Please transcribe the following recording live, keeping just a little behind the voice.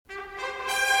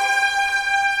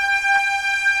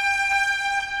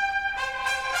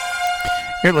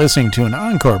You're listening to an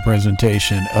encore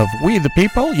presentation of We the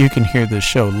People. You can hear this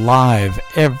show live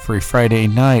every Friday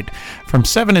night from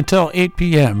 7 until 8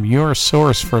 p.m. Your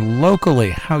source for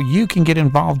locally how you can get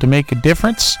involved to make a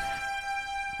difference.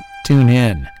 Tune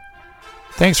in.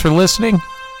 Thanks for listening.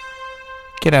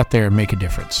 Get out there and make a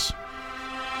difference.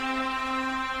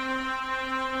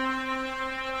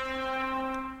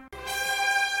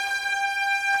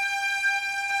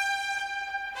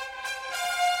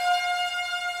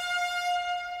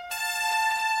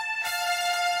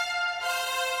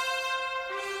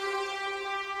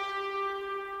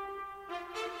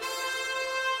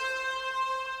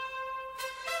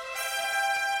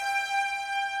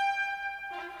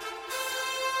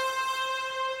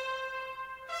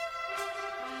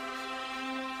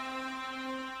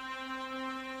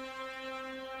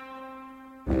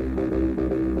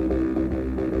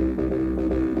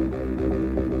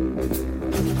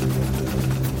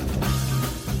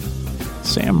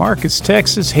 San Marcos,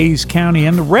 Texas, Hays County,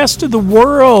 and the rest of the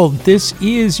world. This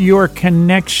is your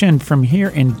connection from here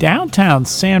in downtown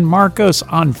San Marcos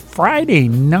on Friday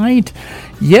night.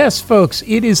 Yes, folks,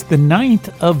 it is the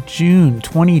 9th of June,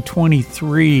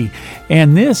 2023,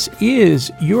 and this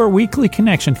is your weekly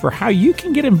connection for how you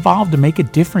can get involved to make a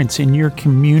difference in your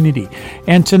community.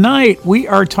 And tonight we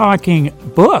are talking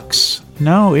books.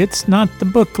 No, it's not the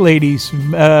Book Ladies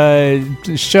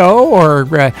show, or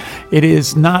it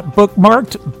is not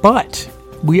bookmarked, but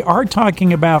we are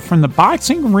talking about From the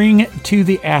Boxing Ring to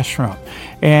the Ashram.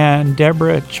 And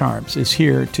Deborah Charms is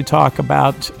here to talk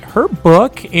about her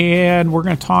book, and we're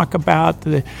going to talk about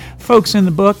the folks in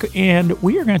the book, and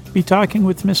we are going to be talking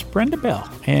with Miss Brenda Bell,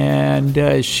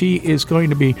 and she is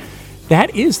going to be...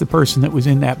 That is the person that was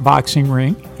in that boxing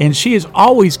ring, and she has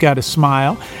always got a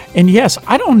smile. And yes,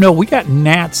 I don't know, we got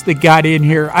gnats that got in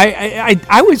here.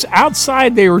 I was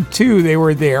outside, they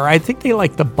were there. I think they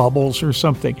like the bubbles or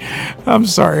something. I'm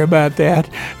sorry about that.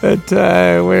 But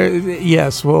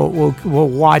yes, we'll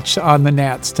watch on the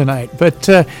gnats tonight. But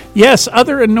yes,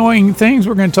 other annoying things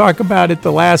we're going to talk about at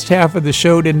the last half of the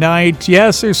show tonight.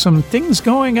 Yes, there's some things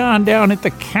going on down at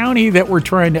the county that we're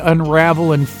trying to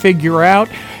unravel and figure out.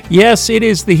 Yes, it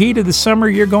is the heat of the summer.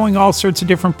 You're going all sorts of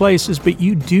different places, but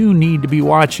you do need to be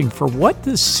watching for what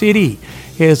the city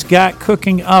has got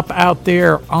cooking up out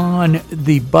there on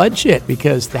the budget,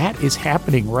 because that is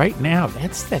happening right now.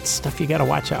 That's stuff you got to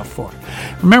watch out for.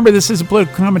 Remember, this is a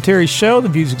political commentary show. The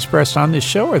views expressed on this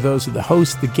show are those of the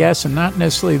host, the guests, and not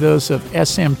necessarily those of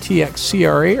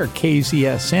SMTXCRA or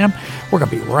KZSM. We're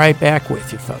going to be right back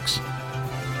with you, folks.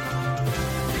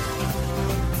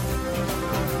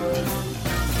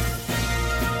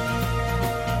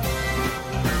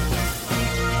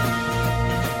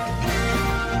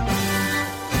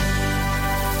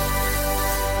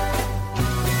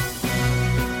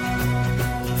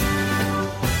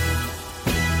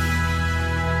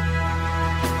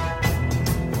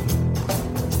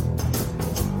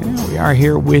 We are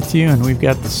here with you, and we've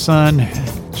got the sun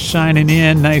shining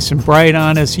in nice and bright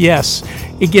on us. Yes,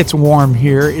 it gets warm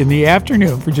here in the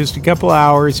afternoon for just a couple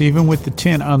hours, even with the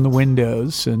tint on the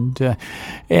windows. And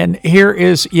here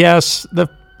is, yes,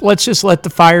 let's just let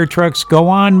the fire trucks go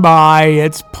on by.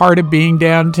 It's part of being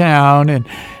downtown, and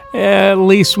at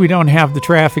least we don't have the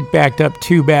traffic backed up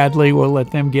too badly. We'll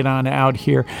let them get on out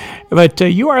here. But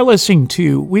you are listening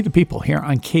to We the People here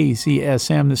on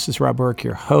KZSM. This is Rob Burke,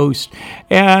 your host.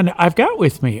 And I've got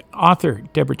with me author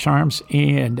Deborah Charms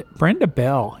and Brenda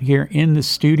Bell here in the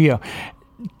studio.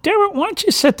 Deborah, why don't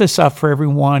you set this up for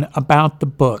everyone about the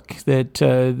book, that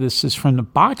this is From the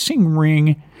Boxing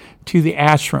Ring to the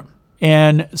Ashram.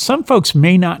 And some folks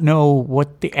may not know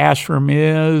what the ashram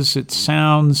is. It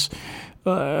sounds...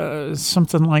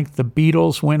 something like the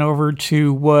Beatles went over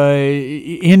to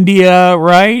India,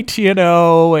 right? You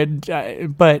know,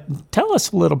 but tell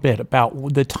us a little bit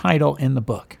about the title in the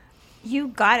book. You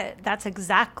got it. That's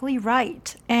exactly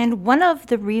right. And one of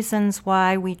the reasons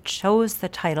why we chose the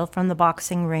title From the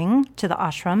Boxing Ring to the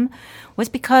Ashram was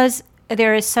because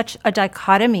there is such a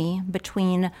dichotomy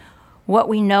between what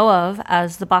we know of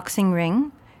as the boxing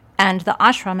ring and the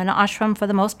ashram. And the ashram, for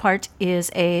the most part, is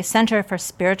a center for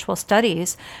spiritual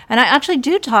studies. And I actually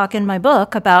do talk in my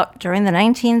book about during the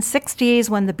 1960s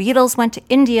when the Beatles went to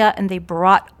India and they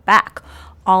brought back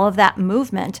all of that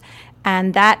movement.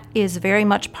 And that is very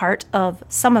much part of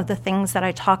some of the things that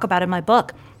I talk about in my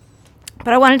book.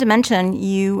 But I wanted to mention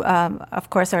you, of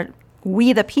course, are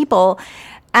We the People.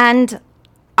 And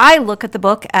I look at the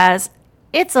book as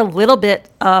it's a little bit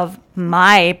of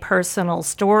my personal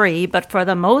story, but for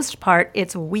the most part,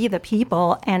 it's We the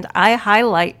People, and I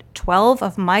highlight 12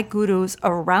 of my gurus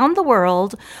around the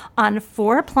world on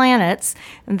 4 planets.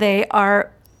 They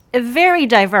are very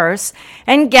diverse.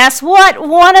 And guess what?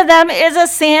 One of them is a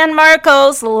San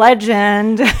Marcos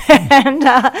legend.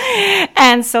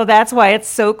 and so that's why it's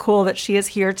so cool that she is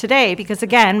here today. Because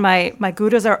again, my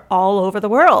gurus are all over the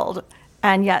world.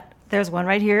 And yet there's one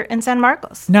right here in San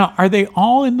Marcos. Now, are they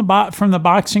all in the from the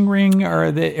boxing ring,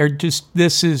 or just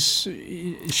this is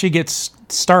she gets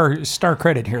star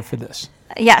credit here for this?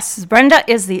 Yes, Brenda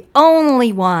is the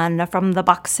only one from the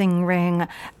boxing ring,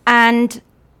 and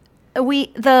the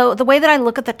way that I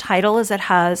look at the title is it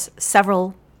has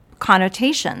several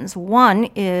connotations. One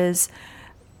is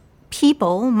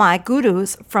people, my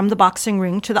gurus, from the boxing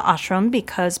ring to the ashram,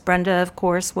 because Brenda, of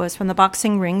course, was from the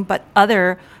boxing ring, but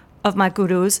other of my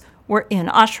gurus were in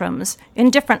ashrams, in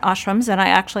different ashrams, and I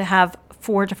actually have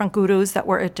 4 different gurus that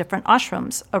were at different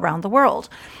ashrams around the world.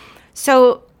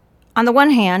 So on the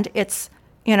one hand, it's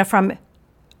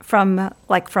from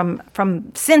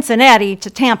Cincinnati to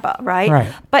Tampa,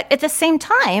 right? But at the same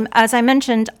time, as I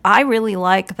mentioned, I really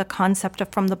like the concept of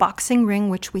from the boxing ring,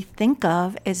 which we think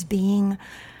of as being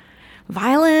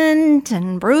violent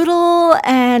and brutal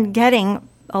and getting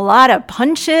a lot of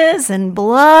punches and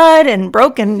blood and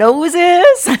broken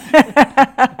noses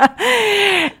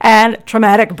and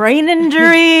traumatic brain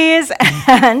injuries.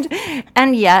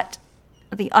 and yet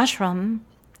the ashram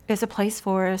is a place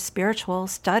for spiritual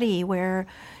study where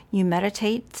you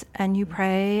meditate and you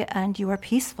pray and you are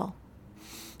peaceful.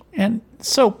 And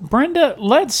so, Brenda,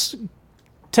 let's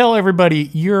tell everybody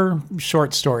your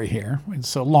short story here.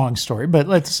 It's a long story, but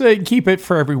let's keep it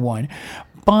for everyone.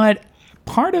 But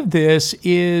part of this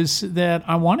is that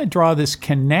I want to draw this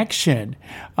connection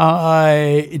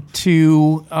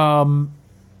to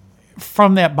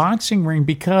from that boxing ring,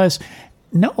 because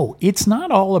no, it's not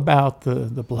all about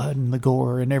the blood and the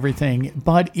gore and everything,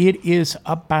 but it is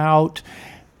about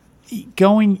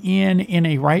going in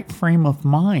a right frame of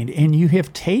mind. And you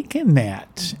have taken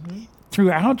that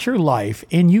throughout your life,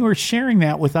 and you are sharing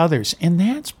that with others. And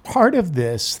that's part of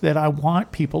this that I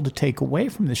want people to take away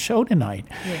from the show tonight,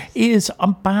 is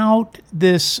about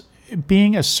this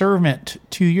being a servant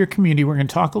to your community. We're going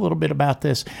to talk a little bit about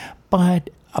this, but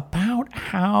about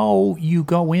how you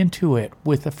go into it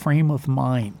with a frame of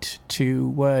mind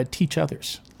to teach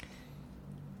others.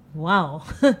 Wow.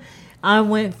 I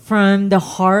went from the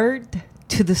hard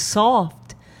to the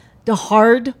soft. The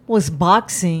hard was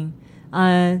boxing,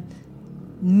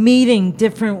 meeting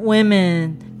different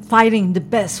women, fighting the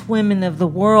best women of the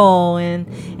world,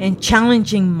 and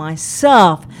challenging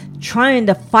myself, trying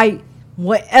to fight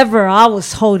whatever I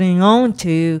was holding on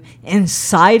to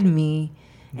inside me.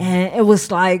 And it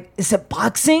was like, is it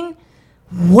boxing?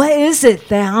 What is it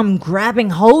that I'm grabbing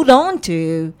hold on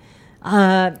to?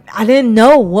 I didn't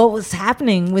know what was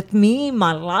happening with me,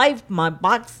 my life, my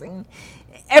boxing.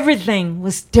 Everything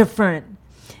was different.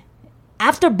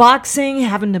 After boxing,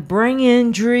 having the brain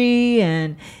injury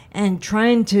and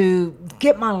trying to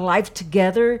get my life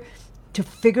together to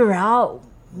figure out,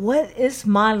 what is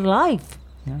my life?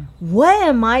 Yeah. What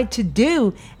am I to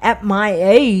do at my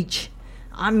age?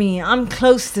 I mean, I'm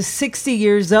close to 60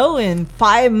 years old in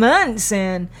 5 months,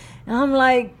 and I'm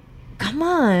like, come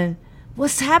on,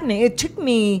 what's happening? It took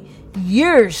me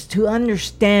years to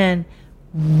understand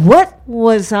what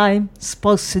was I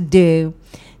supposed to do.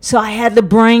 So I had the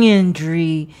brain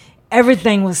injury.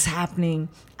 Everything was happening.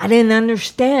 I didn't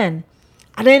understand.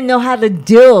 I didn't know how to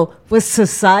deal with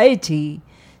society.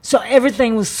 So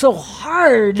everything was so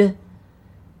hard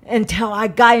until I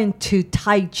got into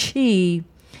Tai Chi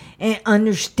and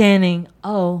understanding,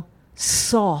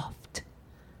 soft.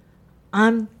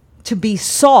 I'm to be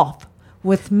soft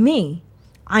with me.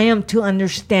 I am to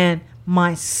understand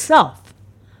myself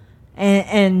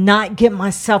and not get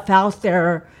myself out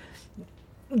there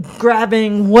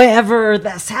grabbing whatever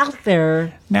that's out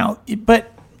there. Now,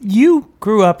 but you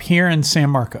grew up here in San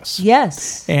Marcos.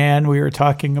 Yes. And we were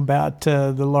talking about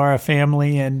the Laura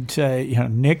family, and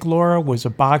Nick Laura was a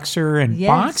boxer, and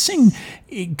boxing,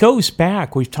 it goes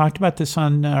back. We've talked about this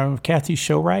on Kathy's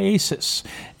show, Ryasis,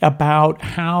 about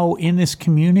how in this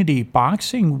community,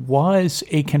 boxing was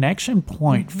a connection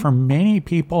point for many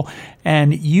people.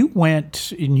 And you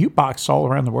went and you boxed all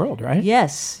around the world, right?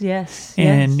 Yes.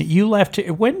 And you left.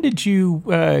 When did you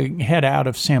head out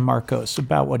of San Marcos?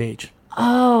 About what age?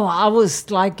 Oh, I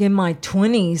was like in my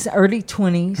 20s, early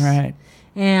 20s. Right.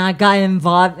 And I got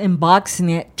involved in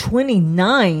boxing at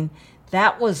 29.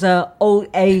 That was an old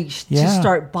age to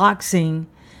start boxing.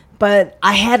 But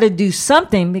I had to do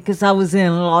something because I was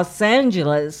in Los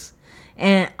Angeles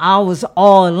and I was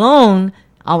all alone.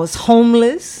 I was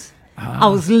homeless. I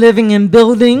was living in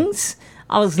buildings.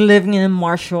 I was living in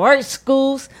martial arts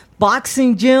schools,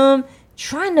 boxing gym,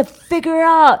 trying to figure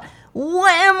out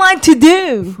What am I to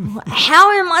do?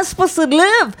 How am I supposed to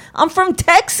live? I'm from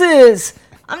Texas.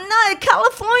 I'm not a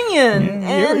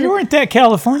Californian. You weren't that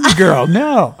California girl,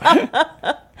 no.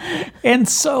 And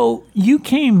so you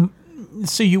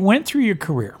went through your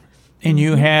career and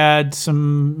you had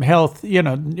some health, the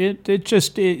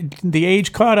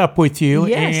age caught up with you,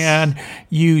 Yes. and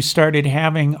you started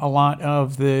having a lot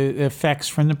of the effects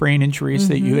from the brain injuries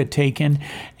that you had taken,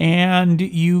 and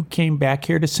you came back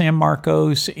here to San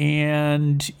Marcos,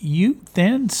 and you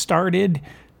then started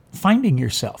finding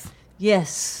yourself.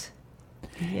 Yes.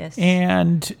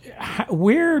 And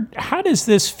how does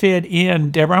this fit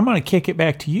in, Deborah? I'm going to kick it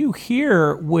back to you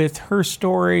here with her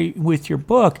story, with your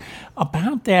book,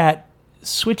 about that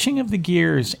switching of the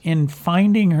gears and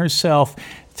finding herself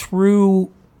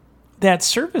through that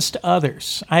service to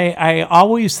others. I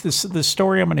always, the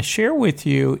story I'm going to share with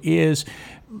you is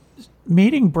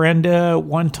meeting Brenda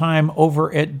one time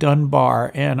over at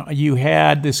Dunbar, and you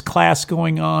had this class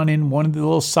going on in one of the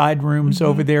little side rooms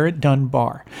over there at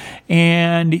Dunbar,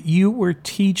 and you were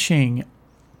teaching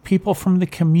people from the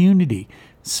community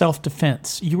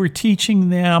self-defense. You were teaching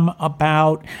them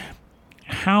about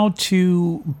how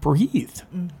to breathe,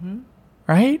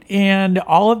 right? And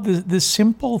all of the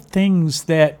simple things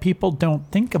that people don't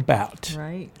think about.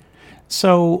 Right.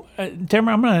 So,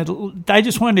 Deborah, I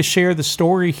just wanted to share the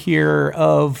story here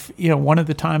of, one of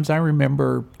the times I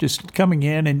remember just coming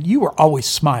in, and you were always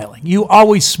smiling. You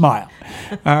always smile.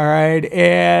 All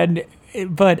right.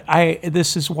 But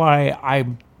this is why I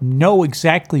know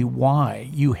exactly why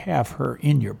you have her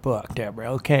in your book,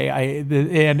 Deborah. Okay.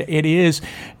 And it is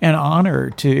an honor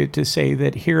to say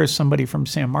that here is somebody from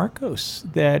San Marcos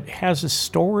that has a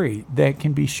story that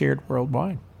can be shared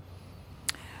worldwide.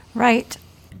 Right.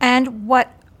 And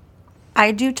what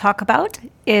I do talk about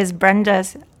is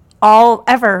Brenda's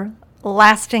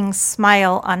everlasting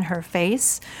smile on her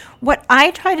face. What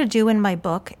I try to do in my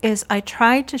book is I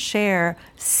try to share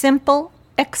simple,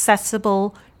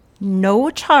 accessible,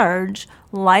 no charge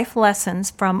life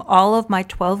lessons from all of my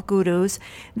 12 gurus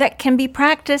that can be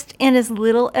practiced in as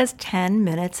little as 10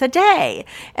 minutes a day.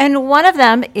 And one of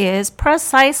them is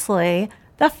precisely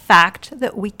the fact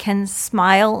that we can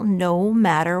smile no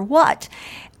matter what.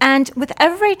 And with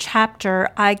every chapter,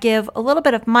 I give a little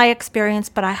bit of my experience,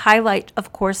 but I highlight,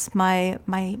 of course, my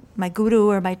guru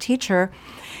or my teacher.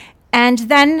 And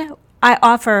then I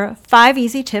offer 5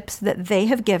 easy tips that they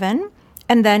have given,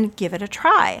 and then give it a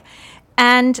try.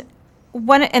 And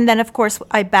then, of course,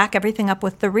 I back everything up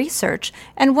with the research.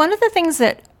 And one of the things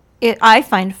that I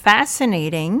find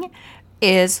fascinating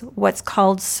is what's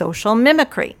called social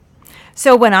mimicry.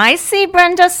 So when I see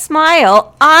Brenda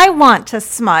smile, I want to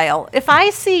smile. If I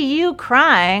see you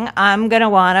crying, I'm going to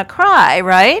want to cry,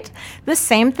 right? The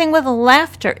same thing with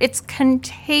laughter. It's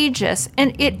contagious,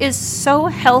 and it is so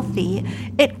healthy.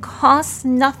 It costs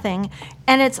nothing,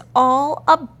 and it's all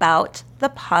about the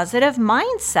positive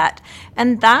mindset.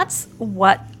 And that's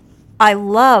what I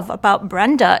love about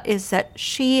Brenda, is that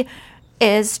she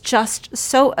is just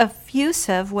so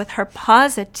effusive with her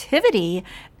positivity.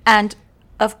 And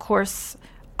of course,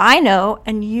 I know,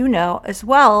 and you know as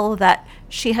well, that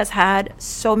she has had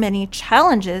so many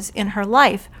challenges in her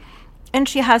life, and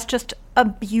she has just a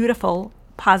beautiful,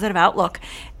 positive outlook.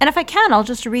 And if I can, I'll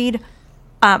just read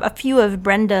a few of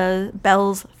Brenda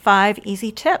Bell's 5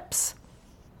 easy tips.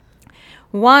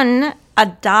 1,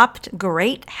 adopt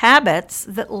great habits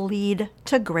that lead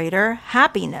to greater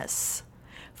happiness.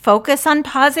 Focus on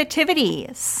positivity,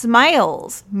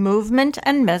 smiles, movement,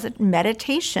 and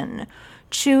meditation.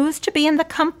 Choose to be in the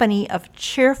company of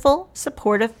cheerful,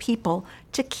 supportive people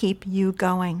to keep you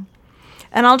going.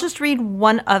 And I'll just read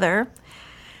one other.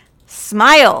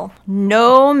 Smile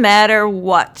no matter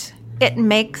what. It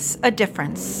makes a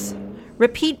difference.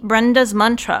 Repeat Brenda's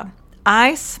mantra.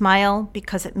 I smile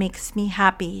because it makes me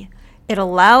happy. It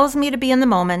allows me to be in the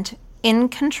moment, in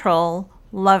control,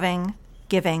 loving,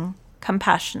 giving,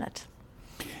 compassionate.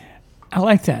 I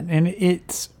like that. And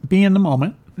it's be in the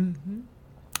moment. Mm-hmm.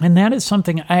 And that is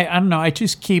something, I don't know,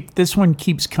 this one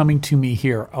keeps coming to me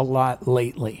here a lot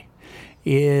lately,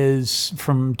 is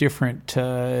from different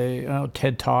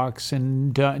TED Talks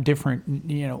and different,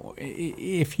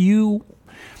 if you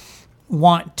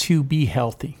want to be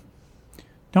healthy,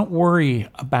 don't worry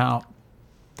about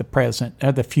the present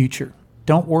or the future.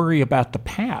 Don't worry about the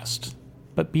past,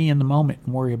 but be in the moment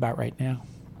and worry about right now.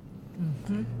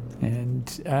 Mm-hmm. And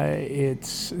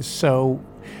it's so...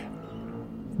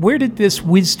 Where did this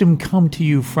wisdom come to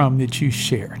you from that you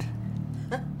shared?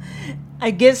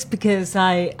 I guess because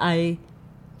I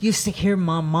used to hear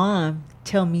my mom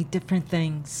tell me different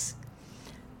things.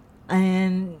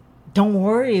 And don't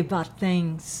worry about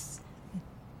things.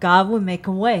 God will make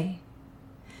a way.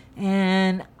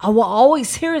 And I will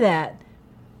always hear that.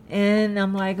 And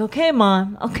I'm like, okay,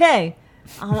 Mom, okay.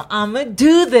 I'm going to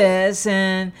do this.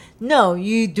 And no,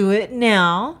 you do it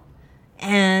now.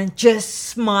 And just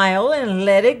smile and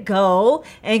let it go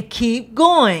and keep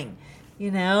going.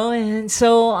 And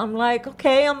so I'm like,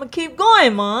 okay, I'm going to keep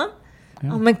going, Mom.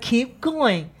 Yeah. I'm going to keep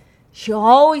going. She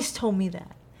always told me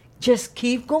that. Just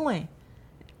keep going.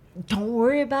 Don't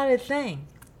worry about a thing.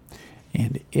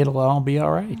 And it'll all be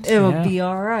all right. It'll be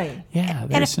all right. Yeah.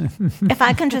 And if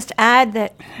I can just add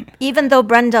that even though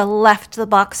Brenda left the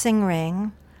boxing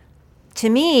ring, to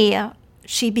me,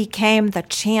 she became the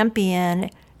champion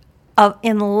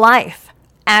in life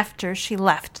after she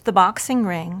left the boxing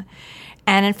ring.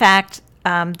 And in fact,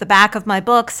 the back of my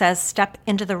book says, step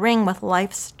into the ring with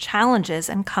life's challenges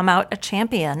and come out a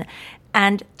champion.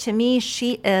 And to me,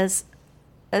 she is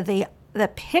the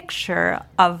picture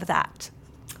of that.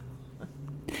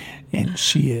 And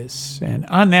she is. And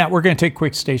on that, we're going to take a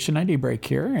quick station ID break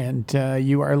here. And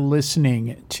you are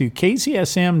listening to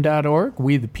KZSM.org,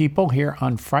 We the People, here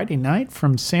on Friday night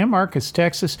from San Marcos,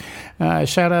 Texas.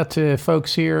 Shout out to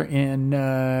folks here in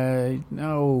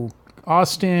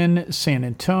Austin, San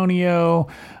Antonio,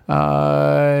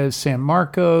 San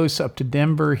Marcos, up to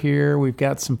Denver here. We've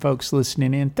got some folks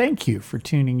listening in. Thank you for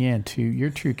tuning in to Your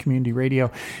True Community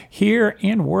Radio here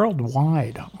and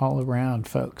worldwide, all around,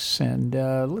 folks. And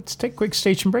let's take a quick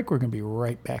station break. We're going to be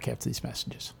right back after these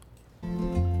messages.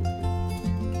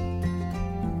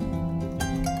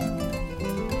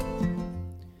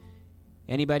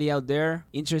 Anybody out there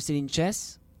interested in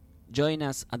chess? Join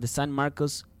us at the San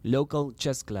Marcos Local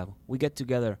Chess Club. We get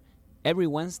together every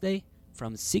Wednesday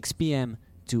from 6 p.m.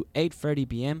 to 8:30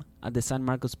 p.m. at the San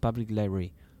Marcos Public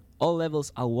Library. All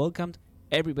levels are welcomed.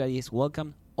 Everybody is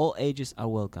welcome. All ages are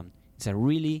welcome. It's a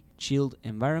really chilled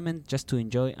environment just to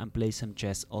enjoy and play some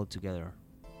chess all together.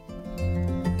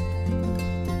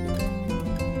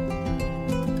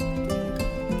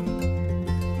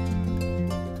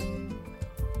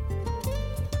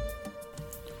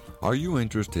 Are you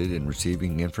interested in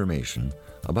receiving information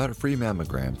about a free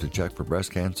mammogram to check for breast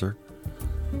cancer?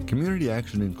 Community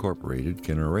Action Incorporated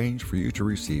can arrange for you to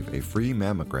receive a free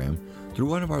mammogram through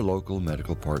one of our local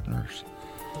medical partners.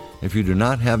 If you do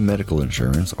not have medical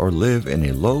insurance or live in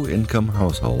a low-income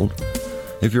household,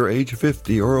 if you're age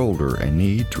 50 or older and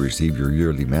need to receive your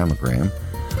yearly mammogram,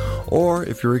 or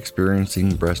if you're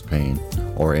experiencing breast pain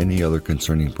or any other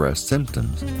concerning breast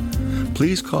symptoms,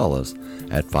 please call us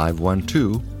at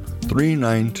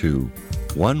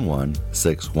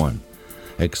 512-392-1161,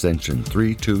 extension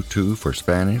 322 for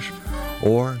Spanish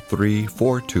or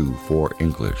 342 for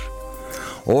English.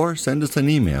 Or send us an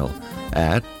email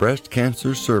at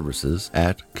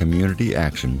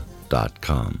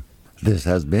breastcancerservices@communityaction.com. This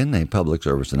has been a public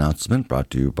service announcement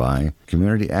brought to you by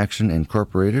Community Action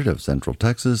Incorporated of Central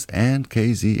Texas and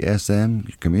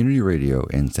KZSM Community Radio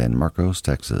in San Marcos,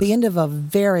 Texas. The end of a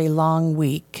very long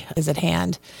week is at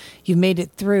hand. You've made it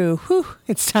through. Whew,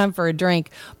 it's time for a drink.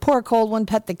 Pour a cold one,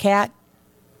 pet the cat,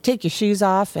 take your shoes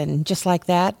off, and just like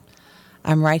that,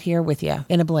 I'm right here with you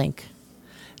in a blink.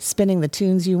 Spinning the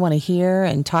tunes you want to hear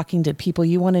and talking to people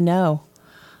you want to know.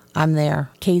 I'm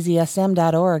there.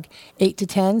 KZSM.org, 8 to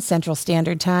 10 Central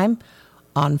Standard Time.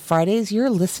 On Fridays, you're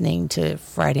listening to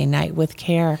Friday Night with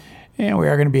Care. And we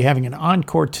are going to be having an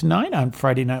encore tonight on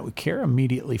Friday Night with Care,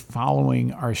 immediately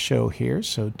following our show here.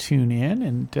 So tune in,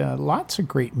 and lots of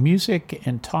great music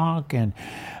and talk, and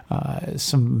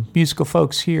some musical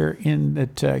folks here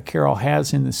that Carol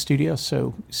has in the studio.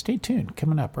 So stay tuned,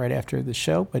 coming up right after the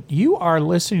show. But you are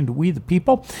listening to We the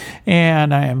People,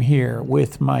 and I am here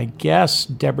with my guests,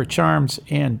 Deborah Charms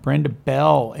and Brenda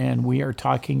Bell, and we are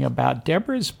talking about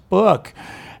Deborah's book,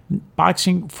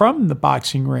 Boxing from the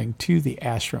Boxing Ring to the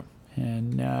Ashram.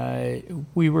 And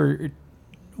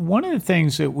one of the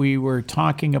things that we were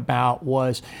talking about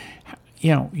was,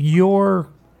 your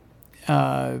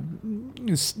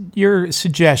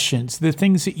suggestions, the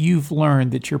things that you've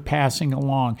learned that you're passing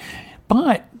along.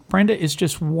 But Brenda is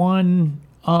just one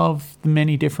of the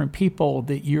many different people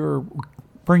that you're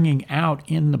bringing out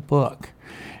in the book.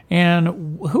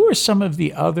 And who are some of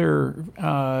the other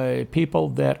people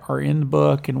that are in the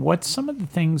book, and what's some of the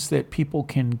things that people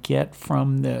can get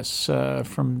from this,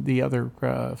 from the other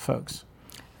folks?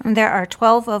 And there are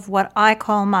 12 of what I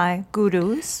call my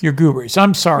gurus. Your gurus.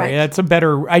 I'm sorry. Right. That's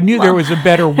there was a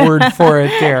better word for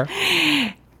it there.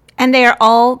 And they are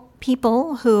all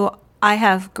people who I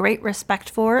have great respect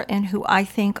for and who I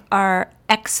think are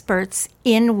experts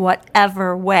in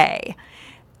whatever way.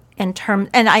 And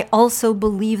I also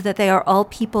believe that they are all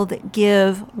people that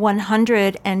give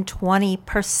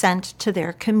 120% to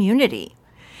their community.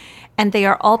 And they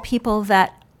are all people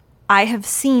that I have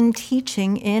seen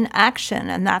teaching in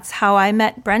action, and that's how I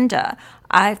met Brenda.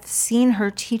 I've seen her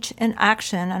teach in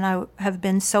action, and I have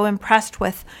been so impressed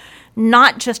with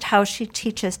not just how she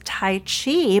teaches Tai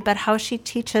Chi, but how she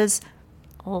teaches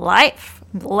life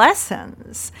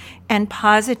lessons and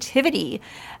positivity.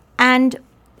 And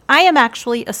I am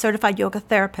actually a certified yoga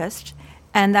therapist,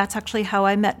 and that's actually how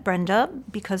I met Brenda,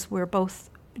 because we're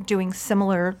both doing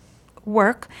similar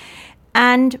work.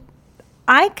 And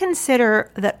I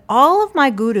consider that all of my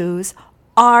gurus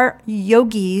are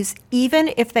yogis,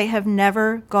 even if they have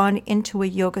never gone into a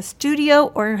yoga studio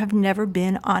or have never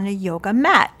been on a yoga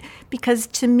mat, because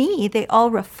to me, they all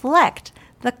reflect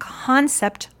the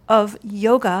concept of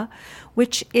yoga,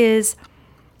 which is,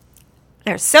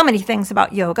 there's so many things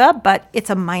about yoga, but it's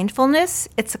a mindfulness.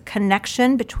 It's a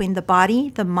connection between the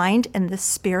body, the mind, and the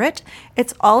spirit.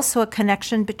 It's also a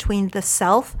connection between the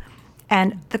self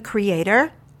and the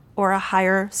creator or a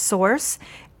higher source,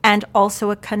 and also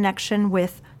a connection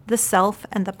with the self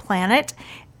and the planet.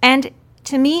 And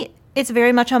to me, it's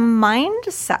very much a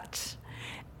mindset.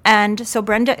 And so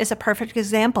Brenda is a perfect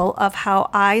example of how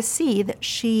I see that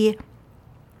she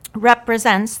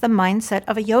represents the mindset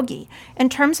of a yogi. In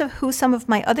terms of who some of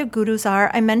my other gurus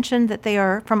are, I mentioned that they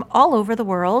are from all over the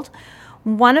world.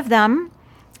 One of them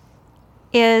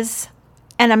is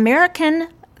an American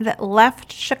that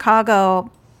left Chicago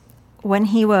when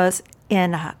he was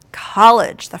in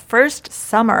college, the first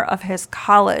summer of his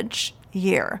college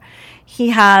year.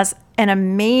 He has an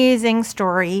amazing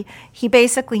story. He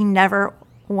basically never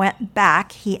went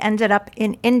back. He ended up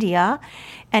in India,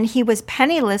 and he was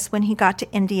penniless when he got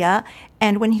to India.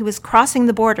 And when he was crossing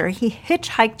the border, he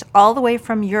hitchhiked all the way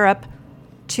from Europe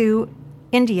to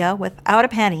India without a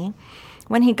penny.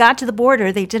 When he got to the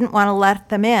border, they didn't want to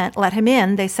let him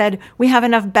in. They said, "We have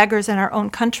enough beggars in our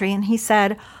own country." And he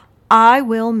said, "I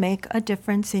will make a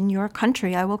difference in your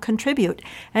country. I will contribute."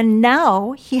 And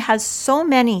now he has so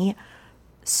many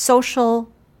social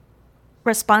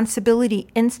responsibility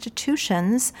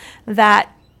institutions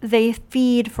that they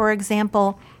feed, for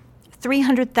example,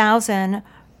 300,000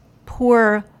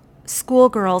 poor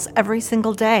schoolgirls every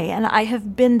single day. And I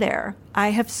have been there.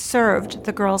 I have served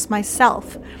the girls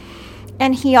myself.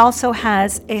 And he also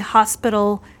has a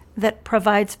hospital that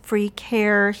provides free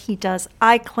care. He does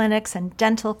eye clinics and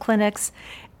dental clinics.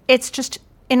 It's just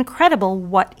incredible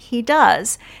what he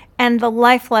does. And the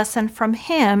life lesson from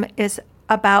him is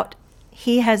about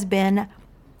he has been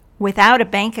without a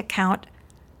bank account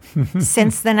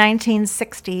since the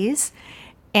 1960s,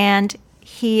 and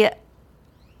he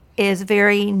is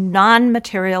very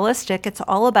non-materialistic. It's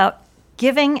all about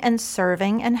giving and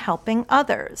serving and helping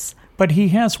others. But he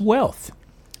has wealth.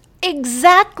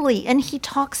 Exactly. And he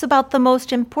talks about the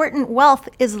most important wealth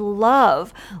is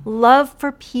love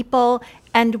for people.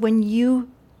 And when you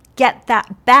get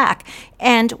that back,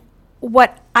 and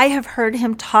what I have heard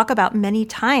him talk about many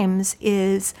times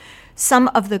is some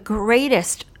of the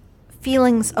greatest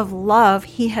feelings of love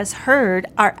he has heard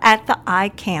are at the eye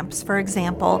camps, for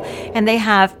example. And they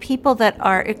have people that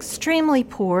are extremely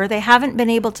poor. They haven't been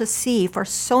able to see for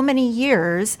so many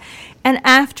years. And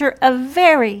after a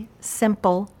very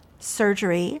simple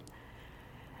surgery,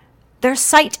 their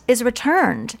sight is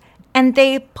returned, and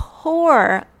they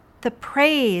pour the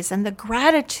praise and the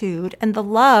gratitude and the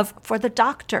love for the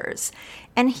doctors.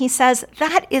 And he says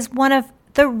that is one of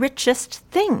the richest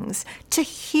things, to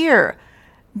hear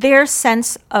their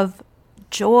sense of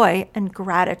joy and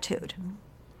gratitude.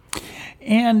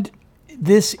 And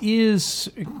this is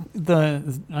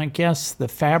I guess the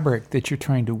fabric that you're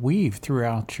trying to weave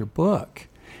throughout your book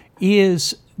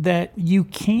is that you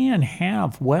can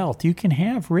have wealth, you can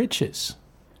have riches,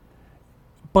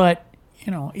 but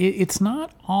it's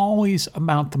not always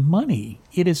about the money.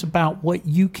 It is about what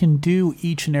you can do,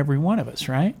 each and every one of us,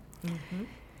 right? Mm-hmm.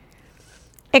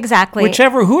 Exactly.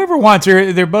 Whoever wants,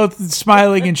 they're both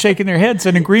smiling and shaking their heads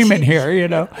in agreement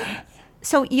here,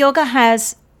 So yoga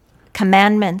has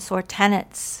commandments or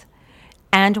tenets,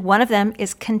 and one of them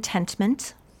is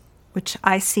contentment, which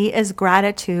I see as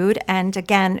gratitude. And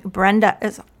again, Brenda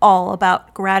is all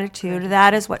about gratitude.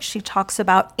 That is what she talks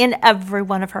about in every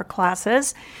one of her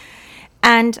classes.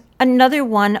 And another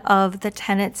one of the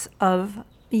tenets of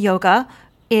yoga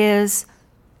is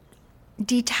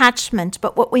detachment.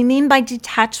 But what we mean by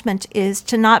detachment is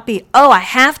to not be, I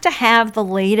have to have the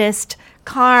latest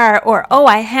car, or,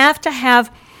 I have to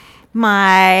have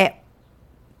my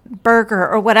burger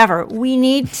or whatever. We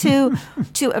need to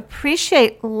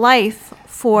appreciate life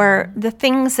for the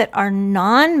things that are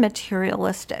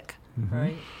non-materialistic. Mm-hmm.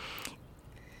 Right.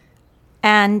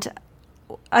 And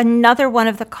another one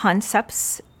of the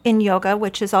concepts in yoga,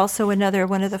 which is also another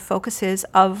one of the focuses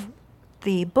of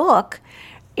the book,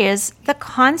 is the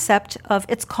concept of,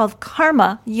 it's called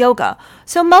karma yoga.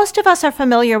 So most of us are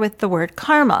familiar with the word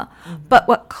karma, but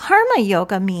what karma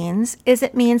yoga means is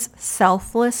it means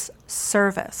selfless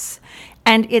service.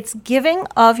 And it's giving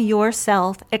of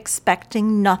yourself,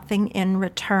 expecting nothing in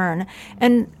return.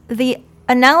 And the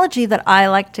analogy that I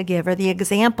like to give, or the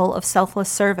example of selfless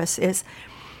service, is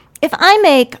if I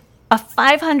make a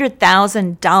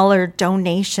 $500,000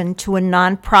 donation to a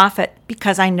nonprofit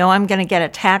because I know I'm going to get a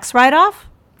tax write-off,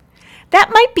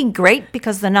 that might be great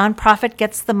because the nonprofit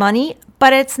gets the money,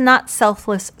 but it's not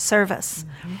selfless service.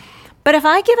 But if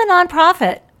I give a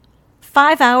nonprofit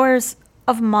 5 hours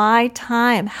of my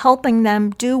time helping them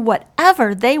do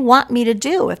whatever they want me to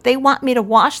do, if they want me to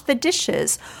wash the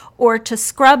dishes or to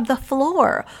scrub the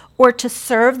floor or to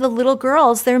serve the little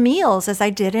girls their meals, as I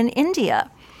did in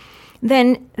India,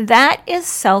 then that is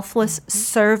selfless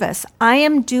service. I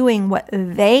am doing what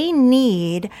they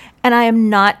need, and I am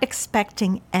not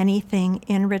expecting anything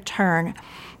in return.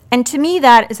 And to me,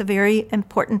 that is a very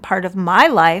important part of my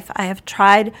life. I have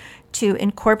tried to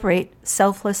incorporate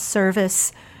selfless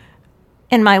service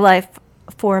in my life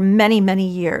for many, many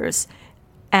years.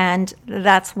 And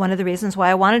that's one of the reasons why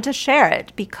I wanted to share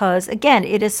it, because, again,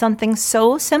 it is something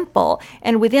so simple.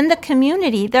 And within the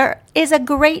community, there is a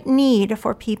great need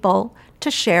for people to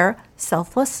share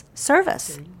selfless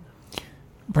service.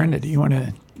 Brenda, do you want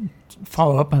to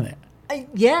follow up on that?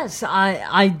 Yes,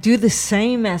 I do the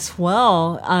same as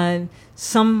well.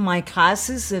 Some of my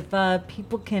classes, if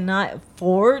people cannot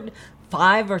afford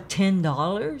 $5 or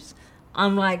 $10,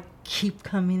 I'm like, keep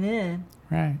coming in.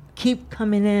 Right. Keep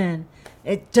coming in.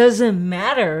 It doesn't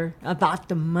matter about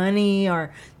the money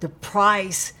or the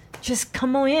price. Just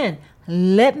come on in.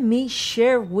 Let me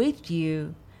share with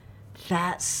you.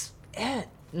 That's it.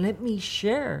 Let me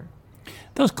share.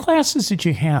 Those classes that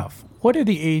you have, what are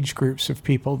the age groups of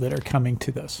people that are coming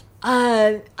to this?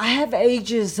 I have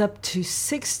ages up to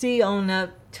 60 on up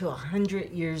to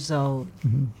 100 years old.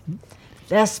 Mm-hmm.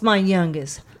 That's my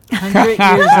youngest, 100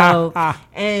 years old.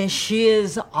 And she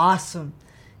is awesome.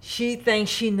 She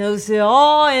thinks she knows it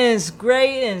all, and it's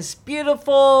great, and it's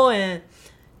beautiful, and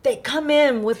they come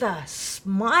in with a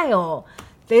smile.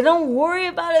 They don't worry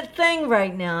about a thing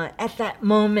right now at that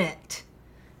moment.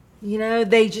 You know,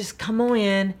 they just come on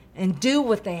in and do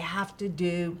what they have to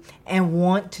do and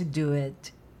want to do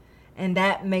it. And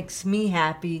that makes me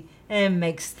happy and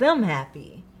makes them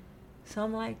happy. So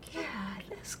I'm like, yeah,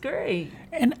 that's great.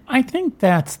 And I think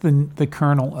that's the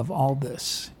kernel of all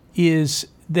this, is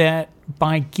that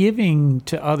by giving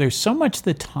to others, so much of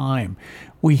the time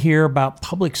we hear about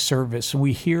public service and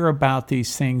we hear about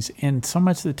these things, and so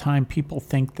much of the time people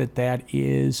think that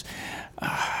is,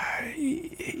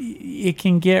 it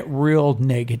can get real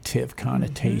negative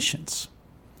connotations.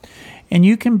 And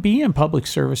you can be in public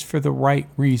service for the right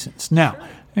reasons. Now,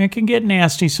 it can get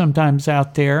nasty sometimes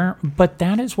out there, but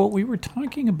that is what we were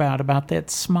talking about that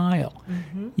smile.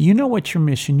 Mm-hmm. You know what your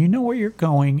mission, you know where you're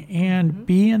going, and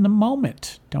be in the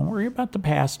moment. Don't worry about the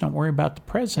past, don't worry about the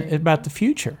present, about the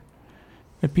future.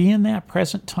 But be in that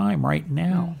present time right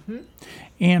now. Mm-hmm.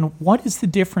 And what is the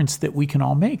difference that we can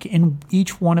all make? And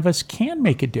each one of us can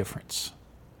make a difference.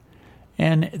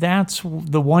 And that's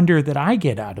the wonder that I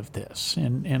get out of this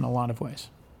in a lot of ways.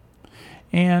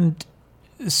 And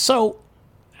so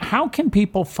how can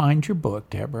people find your book,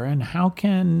 Deborah, and how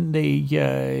can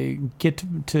they get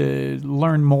to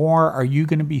learn more? Are you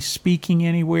going to be speaking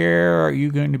anywhere? Are you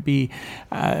going to be,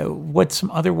 what's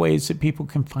some other ways that people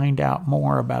can find out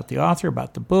more about the author,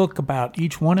 about the book, about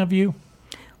each one of you?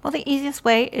 Well, the easiest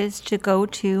way is to go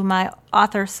to my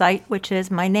author site, which is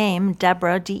my name,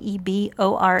 Deborah,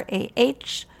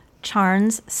 DEBORAH,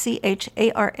 Charnes,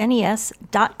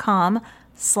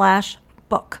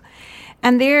 CHARNES.com/book.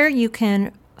 And there you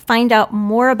can find out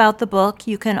more about the book.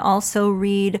 You can also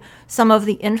read some of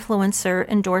the influencer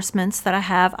endorsements that I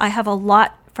have. I have a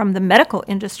lot from the medical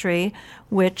industry,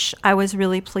 which I was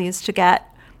really pleased to get,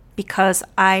 because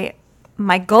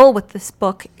my goal with this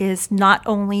book is not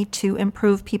only to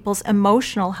improve people's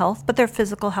emotional health, but their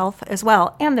physical health as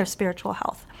well, and their spiritual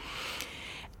health.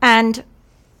 And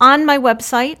on my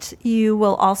website, you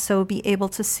will also be able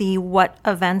to see what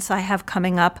events I have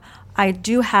coming up. I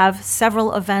do have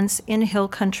several events in Hill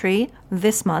Country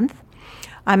this month.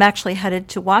 I'm actually headed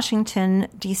to Washington,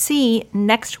 D.C.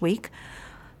 next week.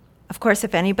 Of course,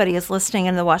 if anybody is listening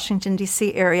in the Washington,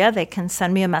 D.C. area, they can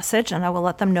send me a message and I will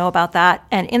let them know about that.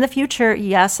 And in the future,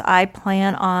 yes, I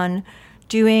plan on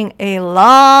doing a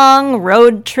long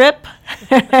road trip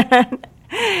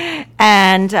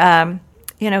and,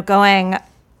 going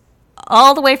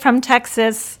all the way from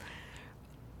Texas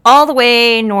all the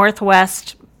way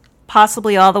northwest,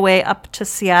 possibly all the way up to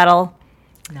Seattle.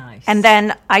 Nice. And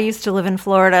then I used to live in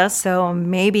Florida, so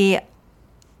maybe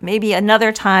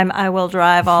another time I will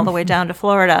drive all the way down to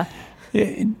Florida.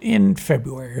 In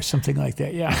February or something like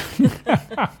that, yeah.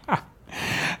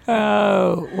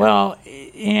 Well,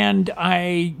 and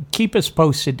I keep us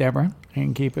posted, Deborah,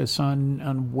 and keep us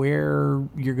on where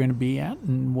you're going to be at,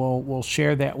 and we'll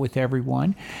share that with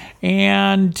everyone.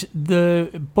 And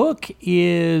the book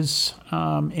is,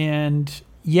 and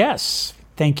yes,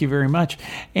 thank you very much.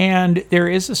 And there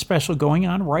is a special going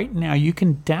on right now. You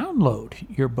can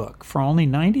download your book for only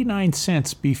 99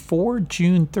 cents before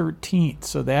June 13th.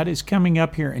 So that is coming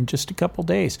up here in just a couple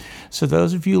days. So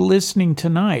those of you listening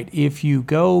tonight, if you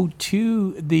go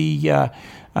to the,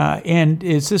 and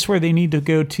is this where they need to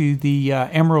go to the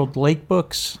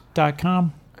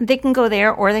emeraldlakebooks.com? They can go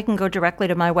there, or they can go directly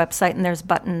to my website, and there's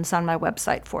buttons on my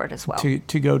website for it as well.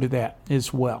 To go to that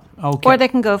as well. Okay. Or they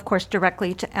can go, of course,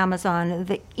 directly to Amazon.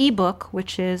 The ebook,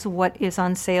 which is what is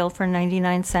on sale for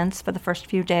 99 cents for the first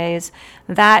few days,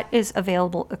 that is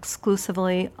available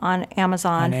exclusively on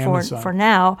Amazon, for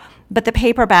now. But the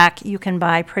paperback you can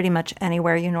buy pretty much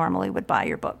anywhere you normally would buy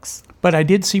your books. But I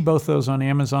did see both those on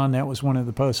Amazon. That was one of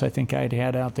the posts I think I'd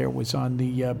had out there was on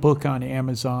the book on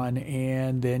Amazon,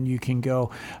 and then you can go.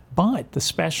 But the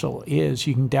special is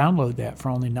you can download that for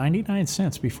only 99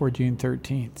 cents before June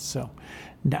 13th. So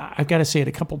now I've got to say it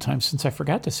a couple times since I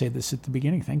forgot to say this at the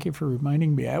beginning. Thank you for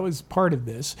reminding me. I was part of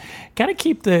this. Got to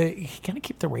keep the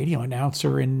radio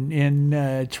announcer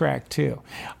in track too.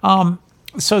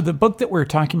 So the book that we're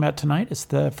talking about tonight is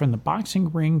From the Boxing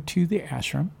Ring to the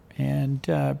Ashram. And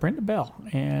Brenda Bell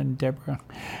and Deborah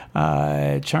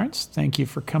Charnes, thank you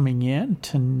for coming in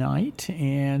tonight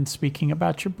and speaking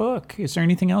about your book. Is there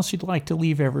anything else you'd like to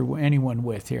leave anyone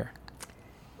with here?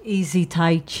 Easy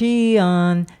Tai Chi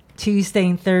on Tuesday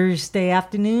and Thursday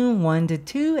afternoon, 1 to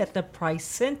 2 at the Price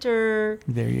Center.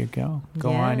 There you go.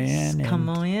 Come on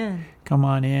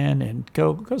in and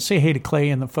go say hey to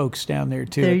Clay and the folks down there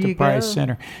too at the Price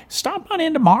Center. Stop on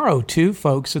in tomorrow too,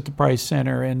 folks, at the Price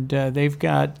Center, and they've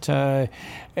got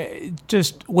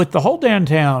just with the whole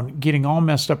downtown getting all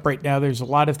messed up right now. There's a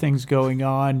lot of things going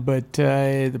on, but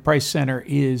the Price Center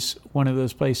is one of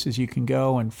those places you can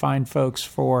go and find folks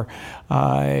for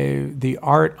the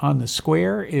art on the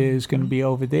square is going to be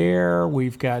over there.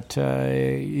 We've got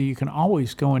you can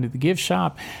always go into the gift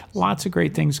shop. Lots of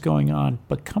great things going on,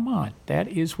 but come on. That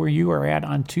is where you are at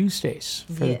on Tuesdays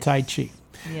for the Tai Chi.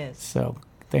 Yes. So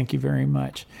thank you very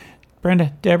much.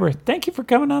 Brenda, Deborah, thank you for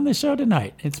coming on the show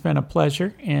tonight. It's been a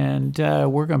pleasure, and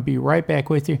we're going to be right back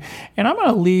with you. And I'm going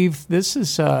to leave, this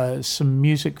is some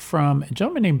music from a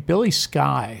gentleman named Billy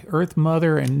Sky, Earth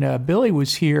Mother, and Billy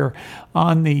was here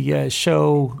on the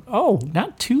show,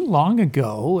 not too long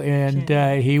ago,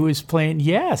 and he was playing,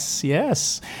 yes,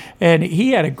 and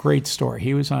he had a great story.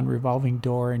 He was on Revolving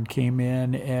Door and came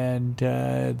in, and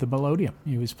the Melodium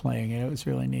he was playing, and it was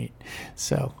really neat.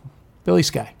 So, Billy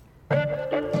Sky.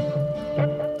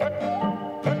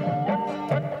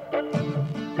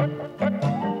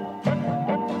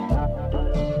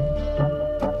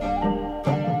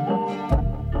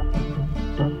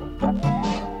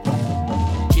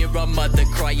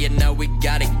 Now we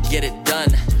gotta get it done.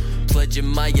 Pledging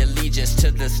my allegiance to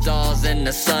the stars and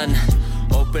the sun.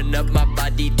 Open up my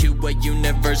body to a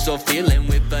universal feeling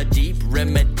with a deep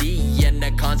remedy and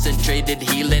a concentrated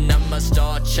healing. I'm a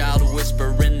star child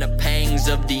whispering the pangs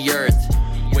of the earth,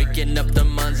 waking up the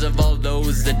minds of all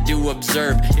those that do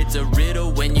observe. It's a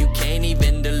riddle when you can't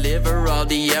even deliver all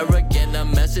the arrogant. A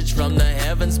message from the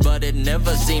heavens, but it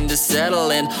never seemed to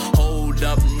settle. And hold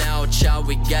up now, child,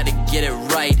 we gotta get it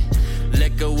right.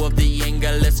 Let go of the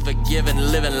anger, let's forgive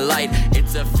and live in light.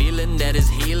 It's a feeling that is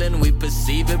healing. We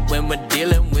perceive it when we're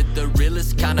dealing with the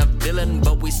realest kind of villain,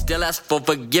 but we still ask for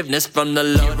forgiveness from the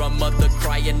Lord. Hear our mother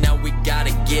crying, now we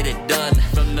gotta get it done.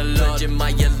 From the Lord, pledging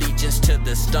my allegiance to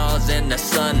the stars and the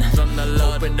sun. From the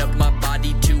Lord, open up my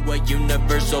body to a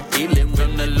universal feeling.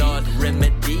 From the Lord,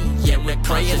 remedy and we're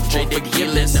concentrated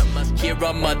healing. Hear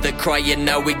our mother crying,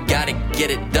 now we gotta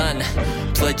get it done.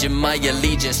 Pledging my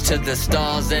allegiance to the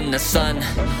stars and the sun.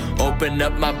 Open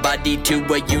up my body to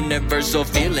a universal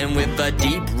feeling with a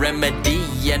deep remedy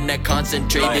and a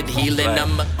concentrated healing.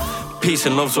 Peace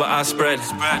and love's what I spread.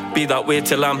 Be that way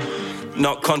till I'm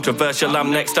not controversial.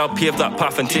 I'm next, I'll pave that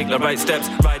path and take the right steps.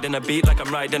 Riding a beat like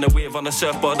I'm riding a wave on a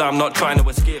surfboard. I'm not trying to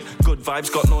escape. Good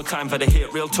vibes, got no time for the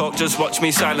hate. Real talk, just watch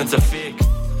me silence a fake.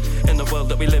 In the world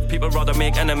that we live, people rather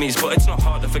make enemies, but it's not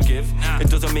hard to forgive. It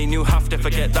doesn't mean you have to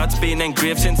forget. That's been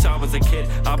engraved since I was a kid.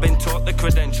 I've been taught the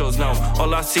credentials now.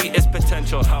 All I see is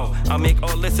potential. How I make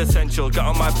all this essential. Get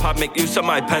on my pad, make use of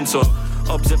my pencil.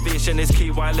 Observation is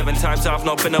key while living times I've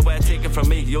not been aware. Take it from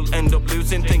me, you'll end up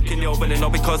losing, thinking you're winning,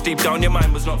 all because deep down your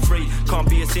mind was not free. Can't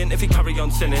be a saint if you carry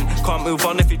on sinning. Can't move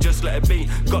on if you just let it be.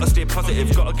 Gotta stay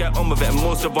positive, gotta get on with it, and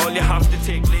most of all you have to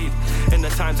take lead. In the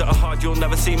times that are hard, you'll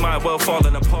never see my world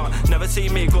falling apart. Never see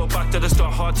me go back to the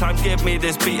start. Hard times gave me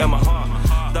this beat in my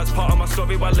heart. That's part of my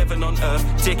story while living on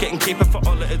earth. Take it and keep it for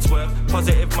all that it's worth.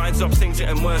 Positive mind stops things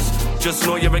getting worse. Just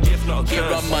know you're a gift, not a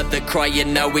curse. Hear a mother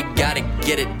crying, now we gotta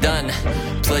get it done.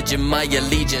 Pledging my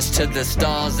allegiance to the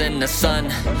stars and the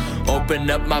sun. Open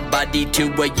up my body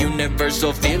to a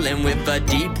universal feeling with a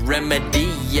deep remedy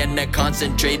and a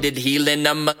concentrated healing.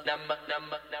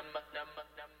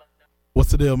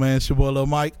 What's the deal, man? It's your boy Lil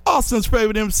Mike, Austin's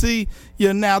favorite MC.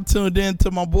 You're now tuned in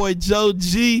to my boy Joe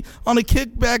G on the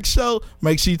Kickback Show.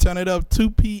 Make sure you turn it up 2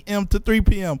 p.m. to 3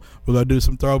 p.m. We're going to do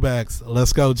some throwbacks.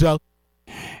 Let's go, Joe.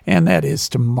 And that is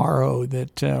tomorrow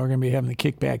that we're going to be having the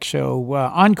Kickback Show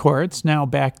encore. It's now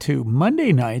back to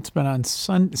Monday nights, but on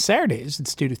Saturdays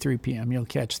it's 2 to 3 p.m. You'll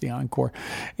catch the encore.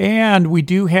 And we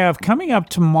do have coming up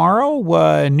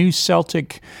tomorrow, new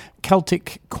Celtic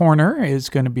Corner is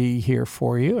going to be here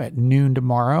for you at noon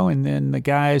tomorrow. And then the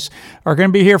guys are going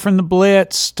to be here from the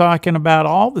Blitz talking about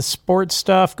all the sports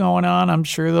stuff going on. I'm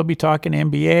sure they'll be talking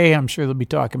NBA. I'm sure they'll be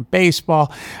talking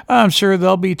baseball. I'm sure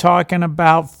they'll be talking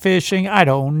about fishing. I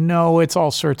don't know. It's all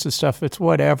sorts of stuff. It's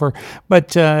whatever. But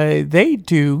they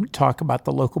do talk about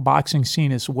the local boxing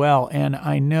scene as well. And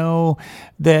I know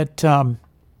that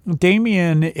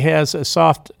Damien has a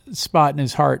soft spot in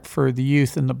his heart for the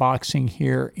youth and the boxing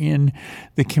here in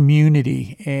the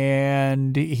community,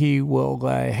 and he will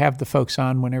have the folks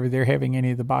on whenever they're having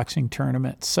any of the boxing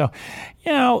tournaments. So,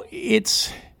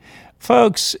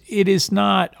 folks, it is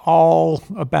not all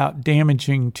about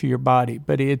damaging to your body,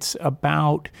 but it's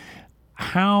about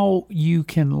how you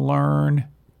can learn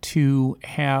to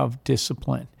have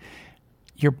discipline.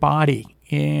 Your body.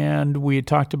 And we had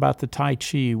talked about the Tai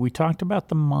Chi. We talked about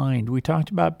the mind. We talked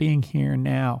about being here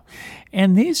now.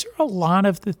 And these are a lot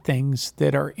of the things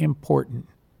that are important.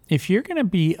 If you're going to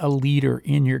be a leader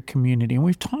in your community, and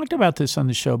we've talked about this on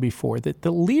the show before, that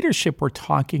the leadership we're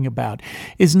talking about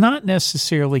is not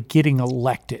necessarily getting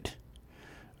elected.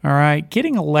 All right?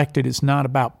 Getting elected is not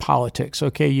about politics.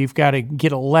 Okay, you've got to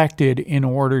get elected in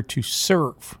order to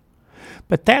serve.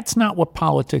 But that's not what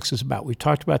politics is about. We've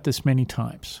talked about this many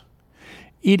times.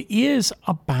 It is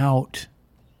about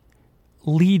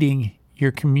leading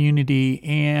your community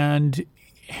and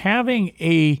having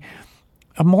a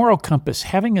moral compass,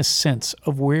 having a sense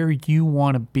of where you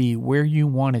want to be, where you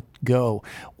want to go.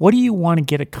 What do you want to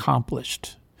get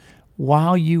accomplished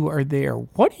while you are there?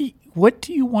 What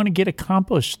do you want to get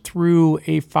accomplished through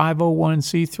a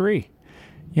 501c3?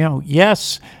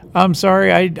 Yes, I'm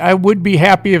sorry, I would be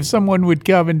happy if someone would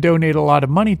come and donate a lot of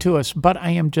money to us, but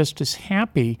I am just as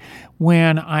happy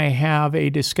when I have a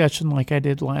discussion like I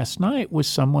did last night with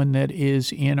someone that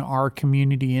is in our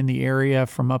community in the area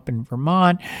from up in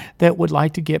Vermont that would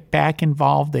like to get back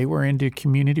involved. They were into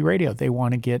community radio. They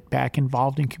want to get back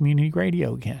involved in community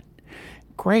radio again.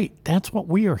 Great, that's what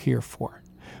we are here for.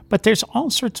 But there's all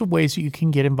sorts of ways that you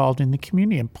can get involved in the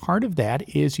community, and part of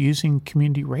that is using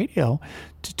community radio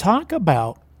to talk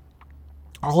about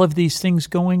all of these things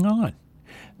going on.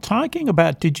 Talking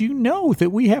about, did you know that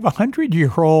we have a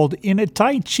 100-year-old in a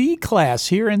Tai Chi class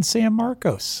here in San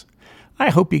Marcos?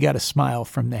 I hope you got a smile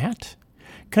from that,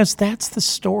 because that's the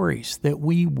stories that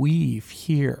we weave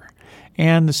here.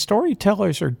 And the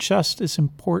storytellers are just as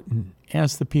important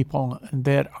as the people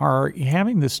that are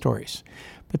having the stories.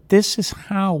 But this is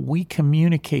how we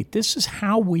communicate. This is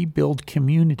how we build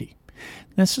community.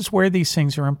 This is where these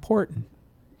things are important.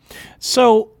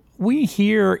 So we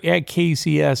here at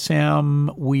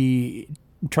KZSM, we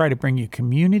try to bring you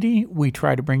community. We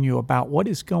try to bring you about what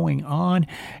is going on.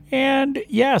 And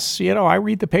yes, I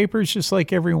read the papers just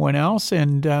like everyone else,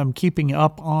 and keeping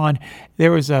up on,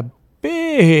 there was a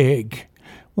big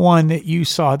one that you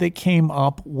saw that came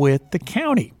up with the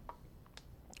county.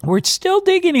 We're still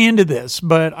digging into this,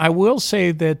 but I will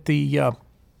say that the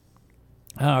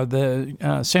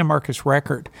San Marcos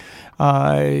Record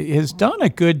has done a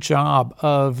good job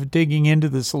of digging into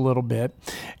this a little bit.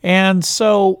 And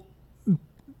so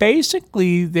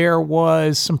basically there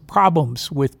was some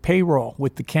problems with payroll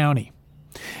with the county.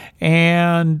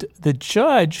 And the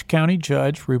county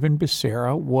judge, Ruben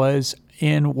Becerra, was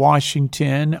in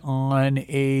Washington on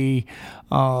a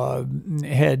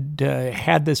had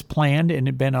this planned and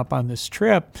had been up on this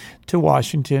trip to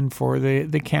Washington for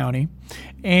the county.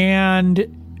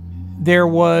 And there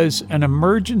was an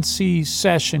emergency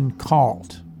session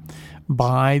called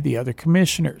by the other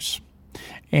commissioners.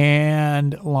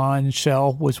 And Lon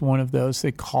Shell was one of those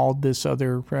that called this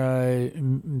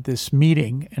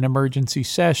meeting an emergency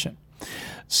session.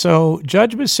 So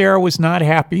Judge Becerra was not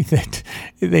happy that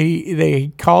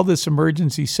they called this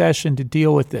emergency session to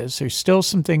deal with this. There's still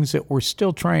some things that we're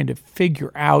still trying to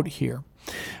figure out here.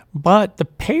 But the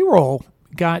payroll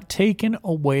got taken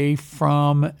away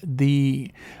from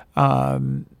the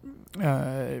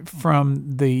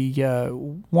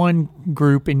one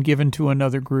group and given to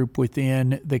another group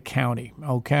within the county,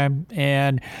 okay?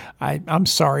 And I'm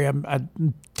sorry, I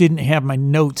didn't have my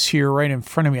notes here right in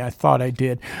front of me. I thought I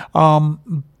did.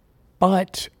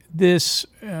 But this,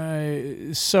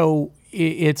 so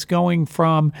it's going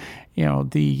from,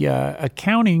 the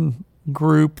accounting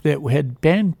group that had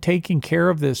been taking care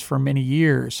of this for many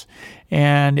years,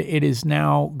 and it is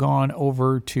now gone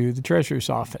over to the treasurer's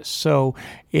office. So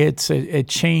it's a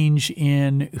change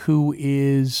in who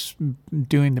is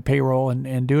doing the payroll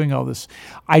and doing all this.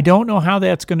 I don't know how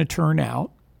that's going to turn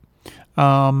out.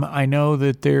 I know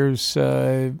that there's,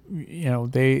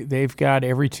 they've got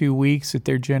every 2 weeks that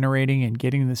they're generating and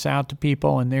getting this out to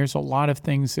people, and there's a lot of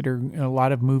things that are a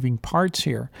lot of moving parts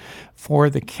here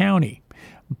for the county.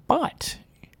 But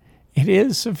it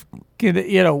is,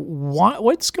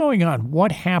 what's going on?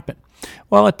 What happened?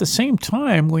 Well, at the same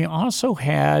time, we also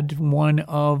had one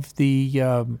of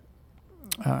the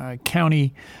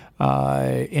county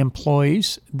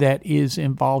employees that is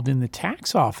involved in the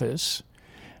tax office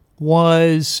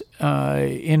was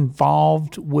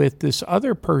involved with this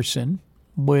other person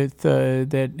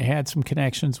that had some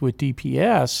connections with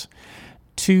DPS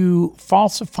to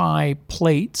falsify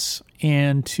plates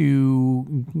and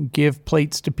to give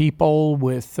plates to people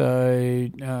with,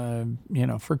 for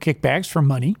kickbacks for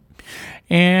money.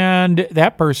 And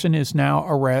that person is now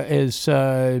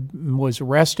was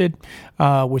arrested,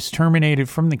 was terminated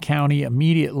from the county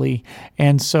immediately.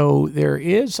 And so there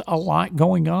is a lot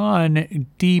going on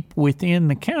deep within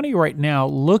the county right now,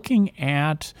 looking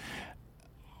at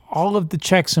all of the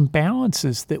checks and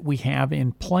balances that we have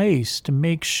in place to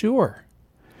make sure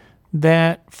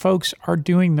that folks are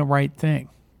doing the right thing.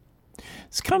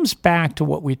 This comes back to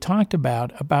what we talked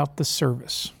about the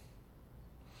service.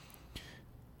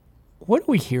 What are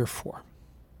we here for?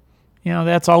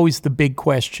 That's always the big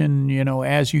question.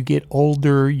 As you get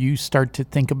older, you start to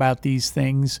think about these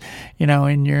things.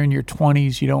 And you're in your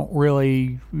 20s, you don't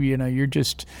really, you're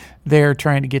just there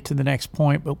trying to get to the next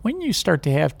point. But when you start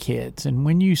to have kids and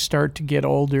when you start to get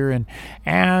older, and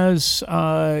as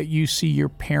you see your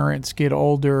parents get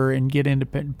older and get into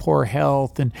poor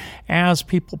health, and as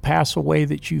people pass away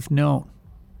that you've known,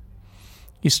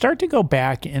 you start to go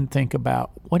back and think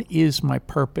about, what is my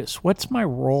purpose? What's my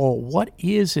role? What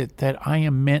is it that I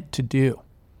am meant to do?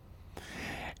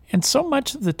 And so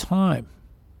much of the time,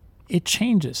 it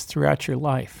changes throughout your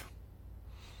life.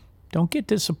 Don't get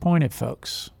disappointed,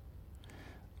 folks.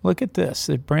 Look at this,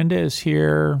 that Brenda is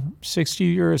here, 60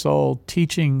 years old,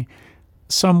 teaching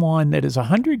someone that is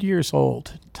 100 years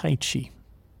old Tai Chi.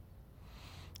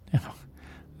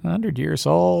 100 years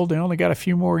old, they only got a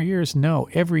few more years. No,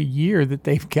 every year that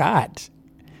they've got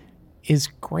is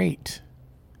great.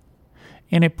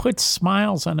 And it puts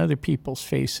smiles on other people's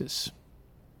faces.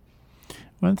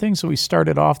 One of the things that we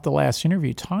started off the last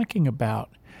interview talking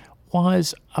about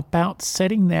was about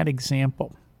setting that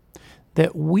example,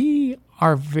 that we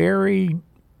are very,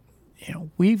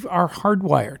 we are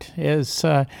hardwired, as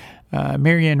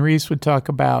Marianne Reese would talk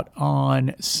about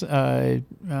on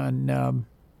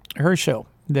her show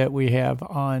that we have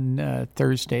on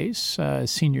Thursdays,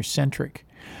 Senior Centric,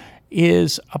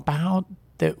 is about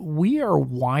that we are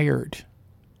wired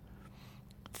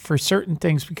for certain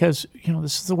things because,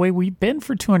 this is the way we've been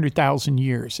for 200,000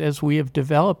 years as we have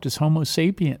developed as Homo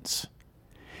sapiens,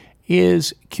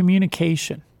 is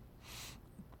communication,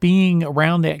 being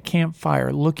around that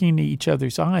campfire, looking into each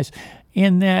other's eyes,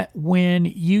 in that when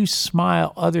you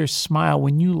smile, others smile.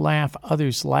 When you laugh,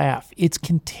 others laugh. It's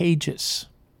contagious.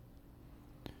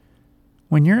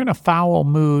 When you're in a foul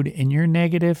mood and you're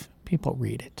negative, people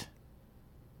read it.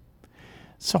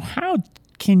 So how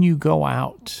can you go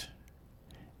out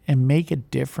and make a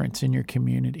difference in your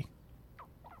community?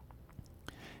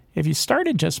 If you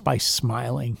started just by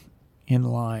smiling in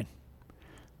line,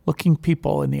 looking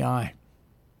people in the eye,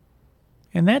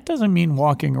 and that doesn't mean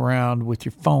walking around with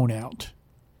your phone out.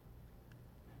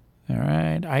 All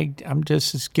right, I'm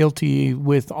just as guilty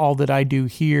with all that I do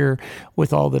here,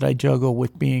 with all that I juggle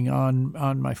with being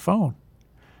on my phone.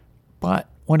 But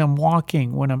when I'm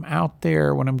walking, when I'm out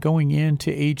there, when I'm going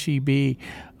into HEB,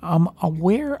 I'm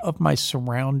aware of my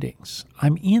surroundings.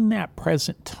 I'm in that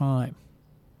present time.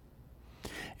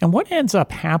 And what ends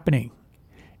up happening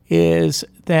is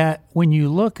that when you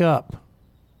look up,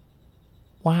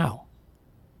 wow,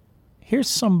 here's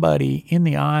somebody in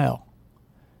the aisle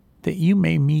that you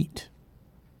may meet.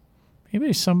 Maybe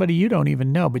there's somebody you don't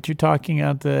even know, but you're talking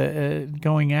about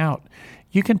going out.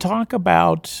 You can talk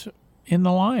about in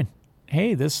the line,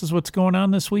 hey, this is what's going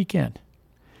on this weekend.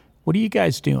 What are you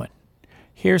guys doing?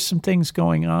 Here's some things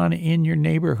going on in your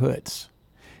neighborhoods.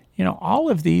 You know, all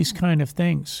of these kind of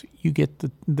things, you get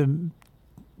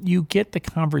the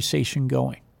conversation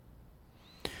going.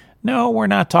 No, we're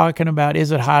not talking about,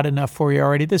 is it hot enough for you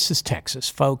already? This is Texas,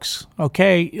 folks.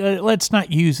 Okay, let's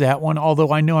not use that one,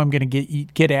 although I know I'm going to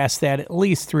get asked that at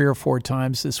least 3 or 4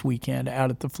 times this weekend out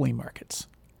at the flea markets.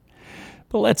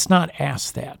 But let's not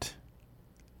ask that.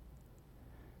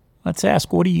 Let's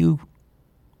ask, what do you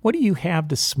have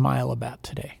to smile about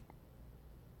today?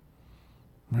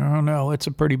 Oh, no, it's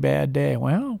a pretty bad day.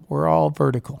 Well, we're all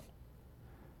vertical.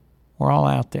 We're all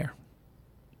out there.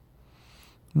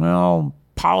 Well,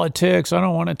 politics, I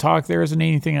don't want to talk. There isn't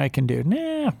anything I can do.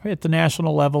 Nah, at the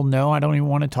national level, no. I don't even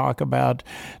want to talk about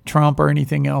Trump or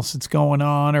anything else that's going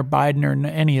on or Biden or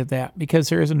any of that because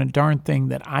there isn't a darn thing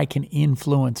that I can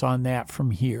influence on that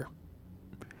from here.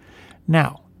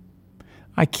 Now,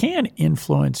 I can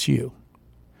influence you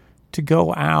to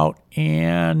go out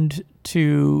and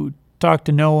to talk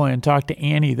to Noah and talk to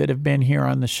Annie that have been here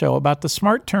on the show about the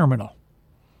smart terminal.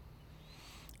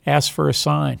 Ask for a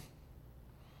sign.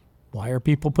 Why are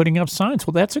people putting up signs?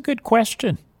 Well, that's a good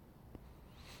question.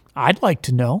 I'd like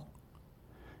to know.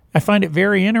 I find it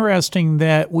very interesting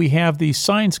that we have these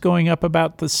signs going up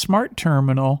about the smart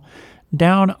terminal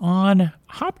down on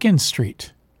Hopkins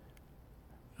Street,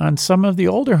 on some of the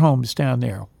older homes down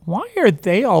there. Why are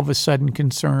they all of a sudden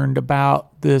concerned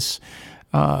about this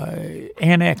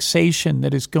annexation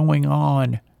that is going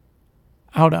on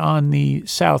out on the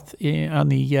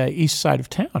east side of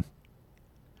town?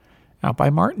 Out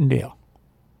by Martindale.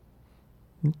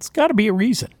 It's got to be a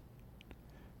reason.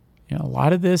 You know, a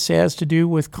lot of this has to do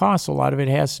with costs. A lot of it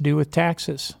has to do with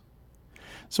taxes.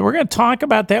 So we're going to talk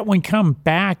about that when we come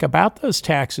back about those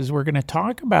taxes. We're going to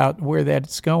talk about where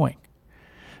that's going.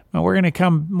 Now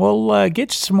we'll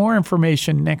get you some more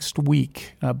information next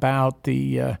week about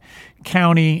the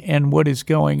county and what is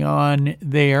going on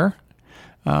there.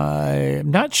 I'm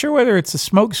not sure whether it's a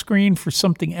smokescreen for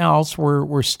something else.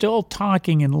 We're still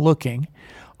talking and looking.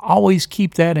 Always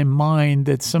keep that in mind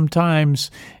that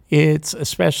sometimes it's,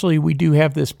 especially we do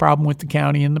have this problem with the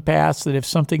county in the past, that if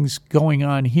something's going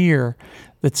on here,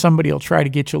 that somebody will try to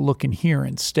get you looking here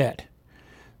instead.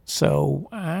 So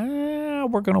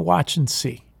we're going to watch and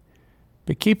see.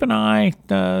 But keep an eye.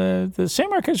 The San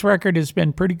Marcos Record has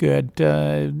been pretty good.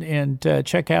 And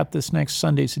check out this next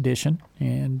Sunday's edition.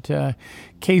 And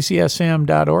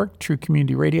KZSM.org, True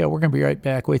Community Radio. We're going to be right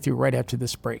back with you right after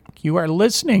this break. You are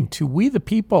listening to We the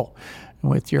People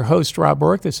with your host, Rob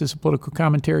Rourke. This is a political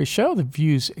commentary show. The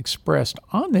views expressed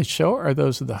on this show are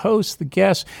those of the host, the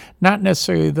guests, not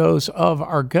necessarily those of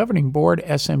our governing board,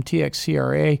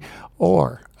 SMTX-CRA,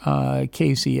 or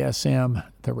KZSM,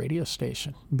 the radio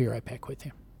station. Be right back with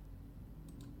you.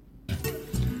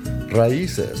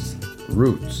 Raíces,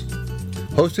 Roots,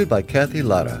 hosted by Kathy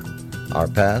Lara. Our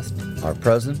past, our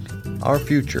present, our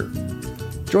future.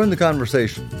 Join the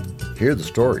conversation. Hear the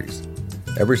stories.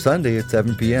 Every Sunday at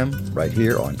 7 p.m. right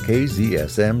here on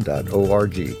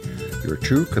KZSM.org, your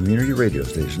true community radio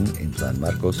station in San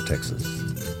Marcos, Texas.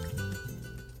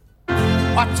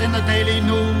 What's in the daily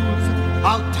news?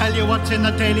 I'll tell you what's in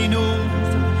the daily news.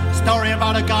 Story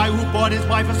about a guy who bought his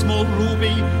wife a small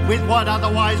ruby with what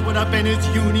otherwise would have been his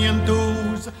union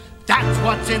dues. That's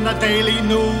what's in the daily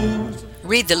news.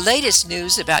 Read the latest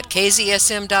news about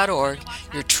KZSM.org,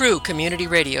 your true community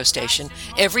radio station,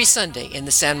 every Sunday in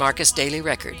the San Marcos Daily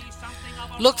Record.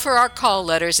 Look for our call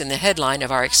letters in the headline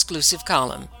of our exclusive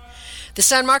column. The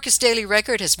San Marcos Daily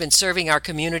Record has been serving our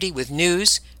community with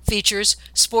news, features,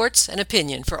 sports, and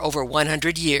opinion for over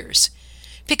 100 years.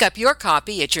 Pick up your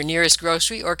copy at your nearest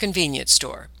grocery or convenience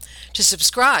store. To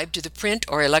subscribe to the print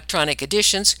or electronic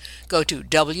editions, go to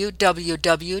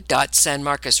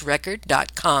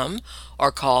www.sanmarcosrecord.com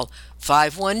or call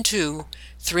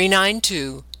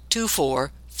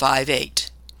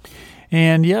 512-392-2458.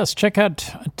 And yes, check out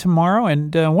tomorrow.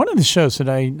 And one of the shows that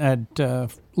I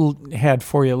had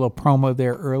for you, a little promo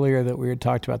there earlier that we had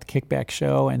talked about, the Kickback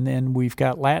Show, and then we've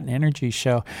got Latin Energy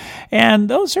Show. And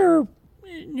those are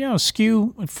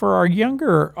skew for our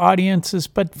younger audiences,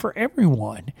 but for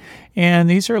everyone. And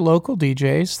these are local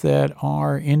DJs that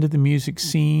are into the music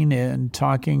scene and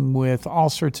talking with all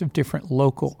sorts of different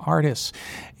local artists.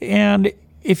 And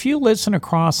if you listen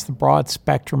across the broad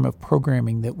spectrum of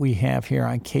programming that we have here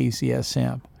on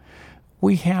KZSM,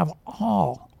 we have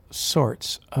all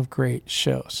sorts of great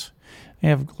shows. We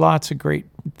have lots of great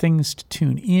things to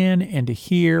tune in and to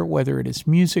hear, whether it is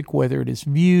music, whether it is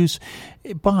views,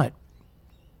 but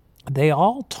they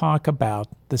all talk about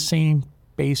the same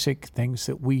basic things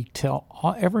that we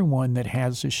tell everyone that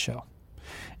has a show.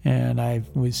 And I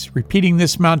was repeating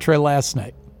this mantra last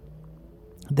night,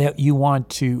 that you want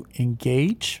to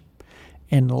engage,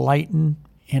 enlighten,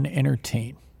 and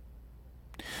entertain.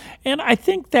 And I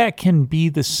think that can be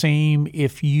the same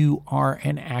if you are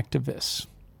an activist.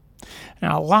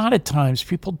 Now, a lot of times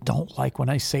people don't like when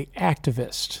I say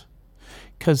activist,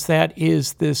 because that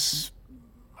is this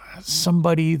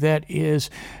somebody that is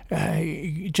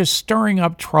just stirring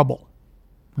up trouble.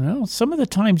 Well, some of the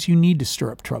times you need to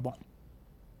stir up trouble.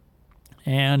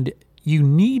 And you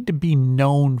need to be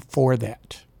known for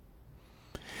that.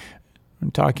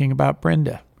 I'm talking about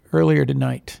Brenda earlier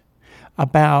tonight,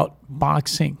 about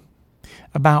boxing,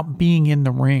 about being in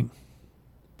the ring.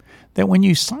 That when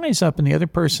you size up and the other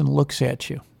person looks at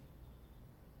you,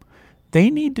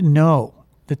 they need to know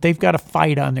that they've got a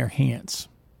fight on their hands.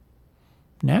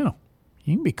 Now,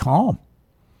 you can be calm.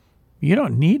 You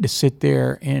don't need to sit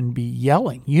there and be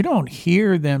yelling. You don't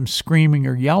hear them screaming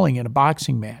or yelling in a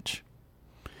boxing match.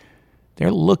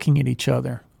 They're looking at each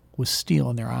other with steel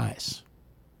in their eyes.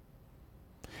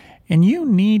 And you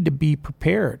need to be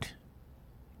prepared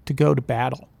to go to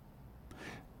battle.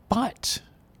 But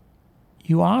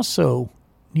you also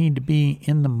need to be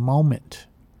in the moment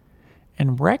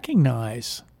and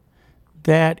recognize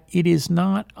that it is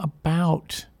not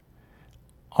about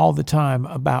all the time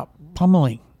about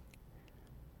pummeling.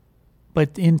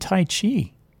 But in Tai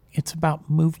Chi, it's about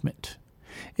movement.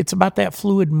 It's about that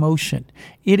fluid motion.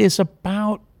 It is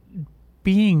about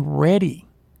being ready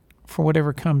for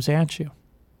whatever comes at you.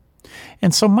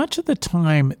 And so much of the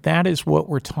time, that is what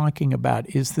we're talking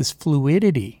about, is this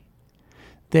fluidity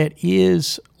that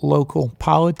is local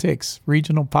politics,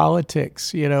 regional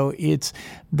politics. It's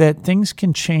that things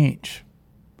can change.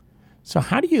 So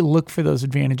how do you look for those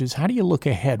advantages? How do you look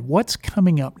ahead? What's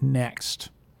coming up next?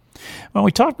 Well,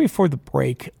 we talked before the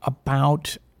break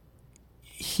about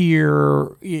here,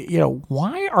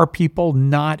 why are people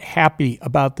not happy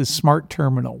about the smart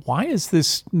terminal? Why is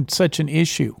this such an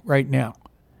issue right now?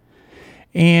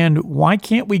 And why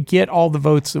can't we get all the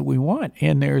votes that we want?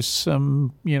 And there's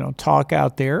some, talk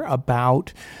out there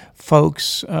about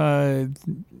folks,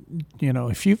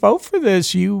 if you vote for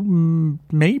this, you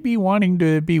may be wanting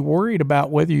to be worried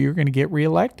about whether you're going to get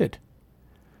reelected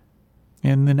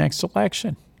in the next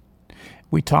election.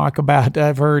 We talk about,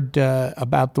 I've heard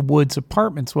about the Woods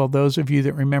Apartments. Well, those of you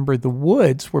that remember the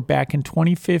Woods were back in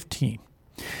 2015.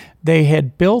 They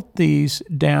had built these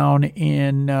down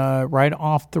in right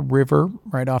off a river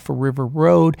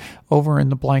road over in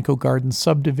the Blanco Gardens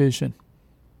subdivision.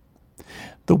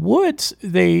 The Woods,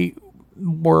 they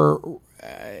were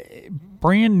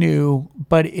brand new,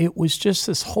 but it was just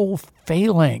this whole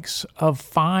phalanx of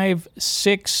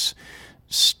 5-6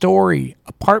 story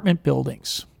apartment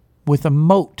buildings with a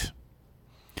moat.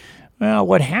 Well,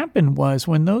 what happened was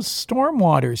when those storm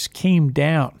waters came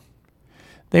down,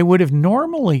 they would have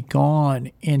normally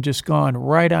gone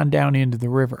right on down into the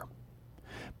river.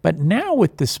 But now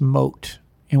with this moat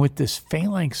and with this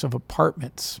phalanx of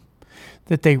apartments,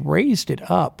 that they raised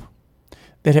it up,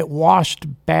 that it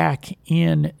washed back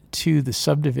into the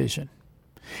subdivision,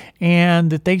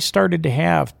 and that they started to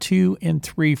have 2 and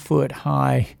 3 foot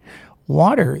high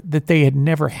water that they had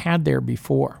never had there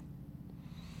before.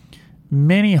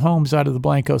 Many homes out of the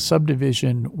Blanco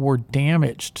subdivision were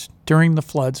damaged during the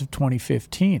floods of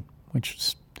 2015, which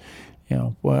was,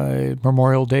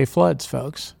 Memorial Day floods,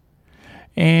 folks.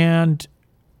 And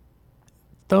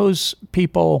those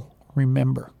people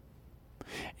remember.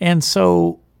 And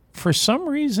so for some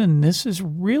reason, this is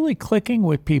really clicking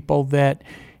with people that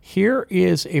here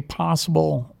is a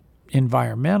possible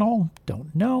environmental,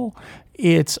 don't know.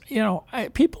 It's,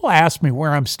 people ask me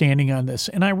where I'm standing on this,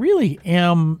 and I really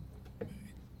am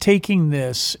taking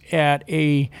this at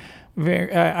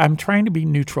I'm trying to be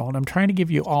neutral, and I'm trying to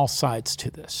give you all sides to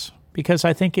this because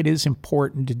I think it is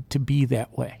important to be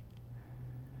that way.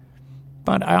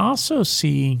 But I also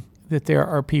see that there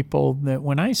are people that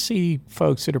when I see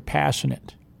folks that are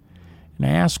passionate, and I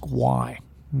ask why,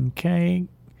 okay,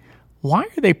 why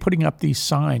are they putting up these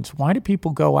signs? Why do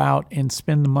people go out and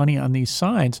spend the money on these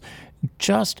signs?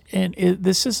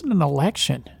 This isn't an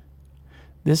election.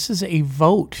 This is a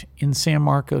vote in San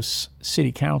Marcos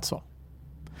City Council.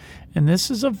 And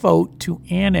this is a vote to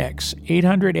annex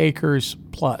 800 acres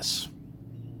plus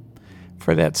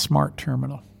for that smart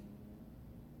terminal.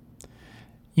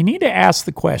 You need to ask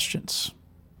the questions.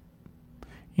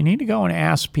 You need to go and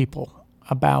ask people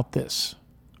about this.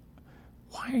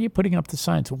 Why are you putting up the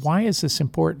signs? Why is this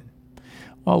important?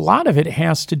 Well, a lot of it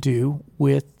has to do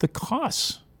with the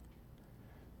costs.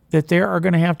 That there are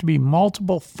going to have to be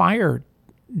multiple fire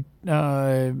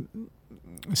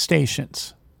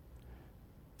stations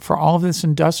for all of this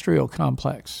industrial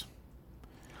complex.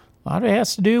 A lot of it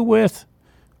has to do with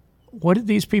what did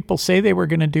these people say they were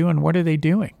going to do and what are they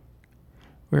doing?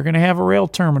 We were going to have a rail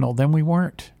terminal, then we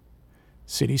weren't.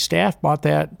 City staff bought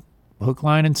that hook,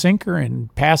 line, and sinker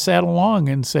and passed that along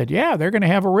and said, yeah, they're going to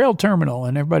have a rail terminal.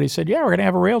 And everybody said, yeah, we're going to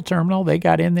have a rail terminal. They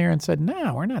got in there and said,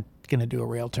 no, we're not going to do a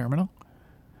rail terminal.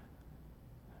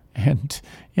 And,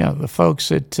 the folks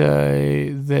that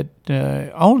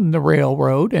own the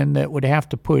railroad and that would have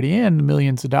to put in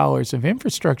millions of dollars of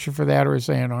infrastructure for that are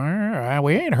saying,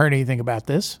 we ain't heard anything about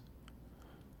this.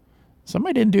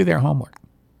 Somebody didn't do their homework.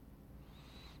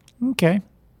 Okay,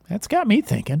 that's got me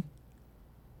thinking.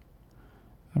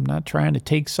 I'm not trying to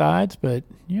take sides, but,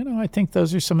 I think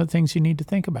those are some of the things you need to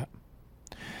think about.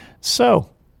 So,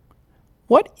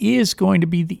 what is going to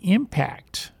be the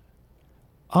impact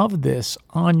of this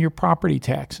on your property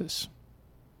taxes?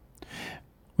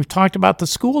 We've talked about the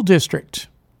school district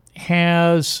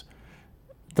has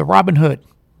the Robin Hood,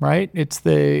 right? It's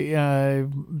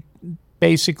the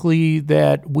basically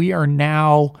that we are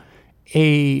now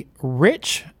a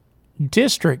rich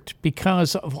district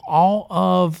because of all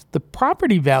of the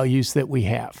property values that we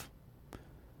have.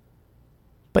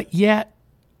 But yet,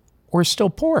 we're still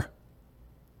poor.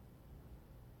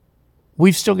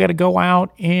 We've still got to go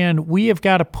out and we have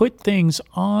got to put things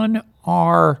on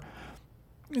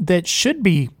that should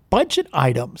be budget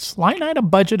items, line item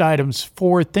budget items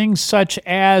for things such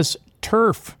as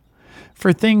turf,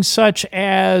 for things such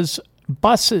as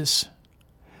buses,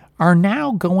 are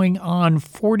now going on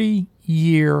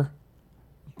 40-year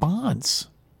bonds.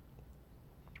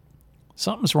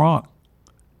 Something's wrong.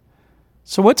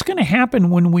 So what's going to happen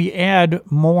when we add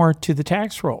more to the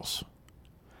tax rolls?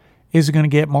 Is it going to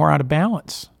get more out of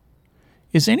balance?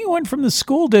 Is anyone from the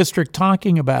school district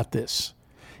talking about this?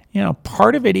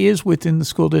 Part of it is within the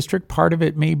school district. Part of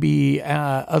it may be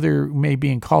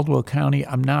in Caldwell County.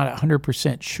 I'm not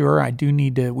 100% sure. I do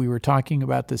need to, we were talking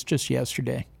about this just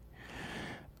yesterday.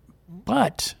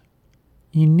 But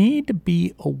you need to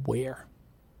be aware.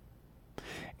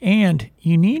 And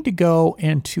you need to go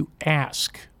and to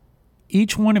ask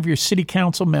each one of your city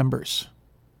council members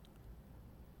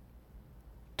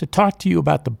to talk to you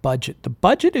about the budget. The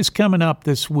budget is coming up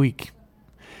this week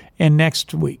and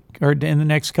next week, or in the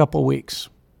next couple of weeks.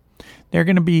 They're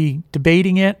going to be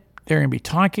debating it. They're going to be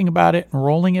talking about it and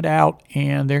rolling it out,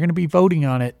 and they're going to be voting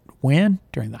on it. When?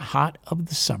 During the hot of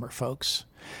the summer, folks,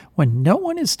 when no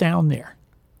one is down there.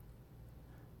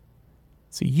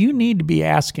 So you need to be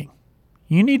asking.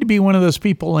 You need to be one of those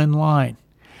people in line.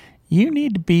 You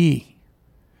need to be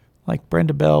like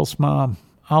Brenda Bell's mom,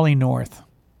 Ollie North.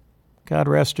 God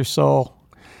rest her soul.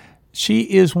 She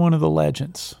is one of the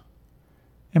legends.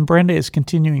 And Brenda is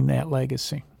continuing that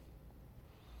legacy.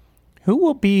 Who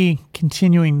will be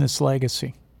continuing this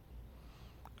legacy?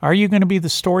 Are you going to be the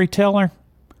storyteller?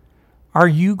 Are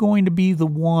you going to be the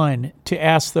one to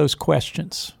ask those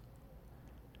questions?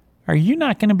 Are you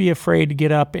not going to be afraid to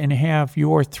get up and have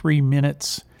your 3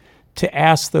 minutes to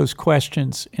ask those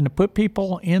questions and to put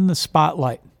people in the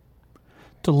spotlight,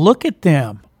 to look at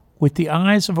them with the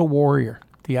eyes of a warrior,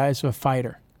 the eyes of a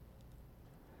fighter?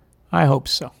 I hope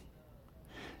so.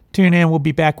 Tune in. We'll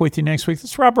be back with you next week.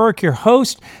 This is Rob Burke, your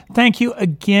host. Thank you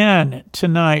again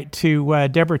tonight to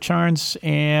Deborah Charnes.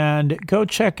 And go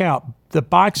check out the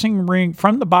boxing ring,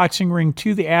 From the Boxing Ring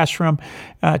to the Ashram.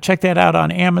 Check that out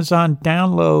on Amazon.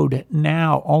 Download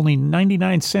now, only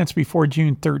 99 cents before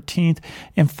June 13th.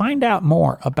 And find out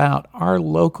more about our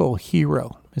local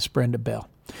hero, Miss Brenda Bell.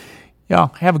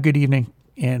 Y'all, have a good evening.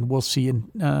 And we'll see you.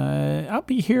 I'll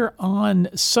be here on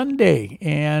Sunday,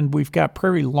 and we've got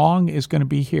Prairie Long is going to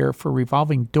be here for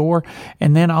Revolving Door,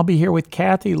 and then I'll be here with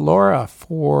Kathy Laura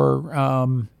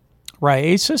for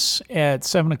Ryasis at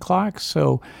 7 o'clock.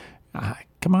 So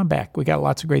come on back. We got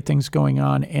lots of great things going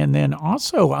on, and then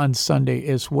also on Sunday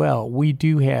as well, we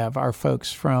do have our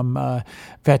folks from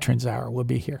Veterans Hour will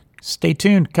be here. Stay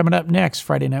tuned. Coming up next,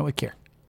 Friday Night with Care.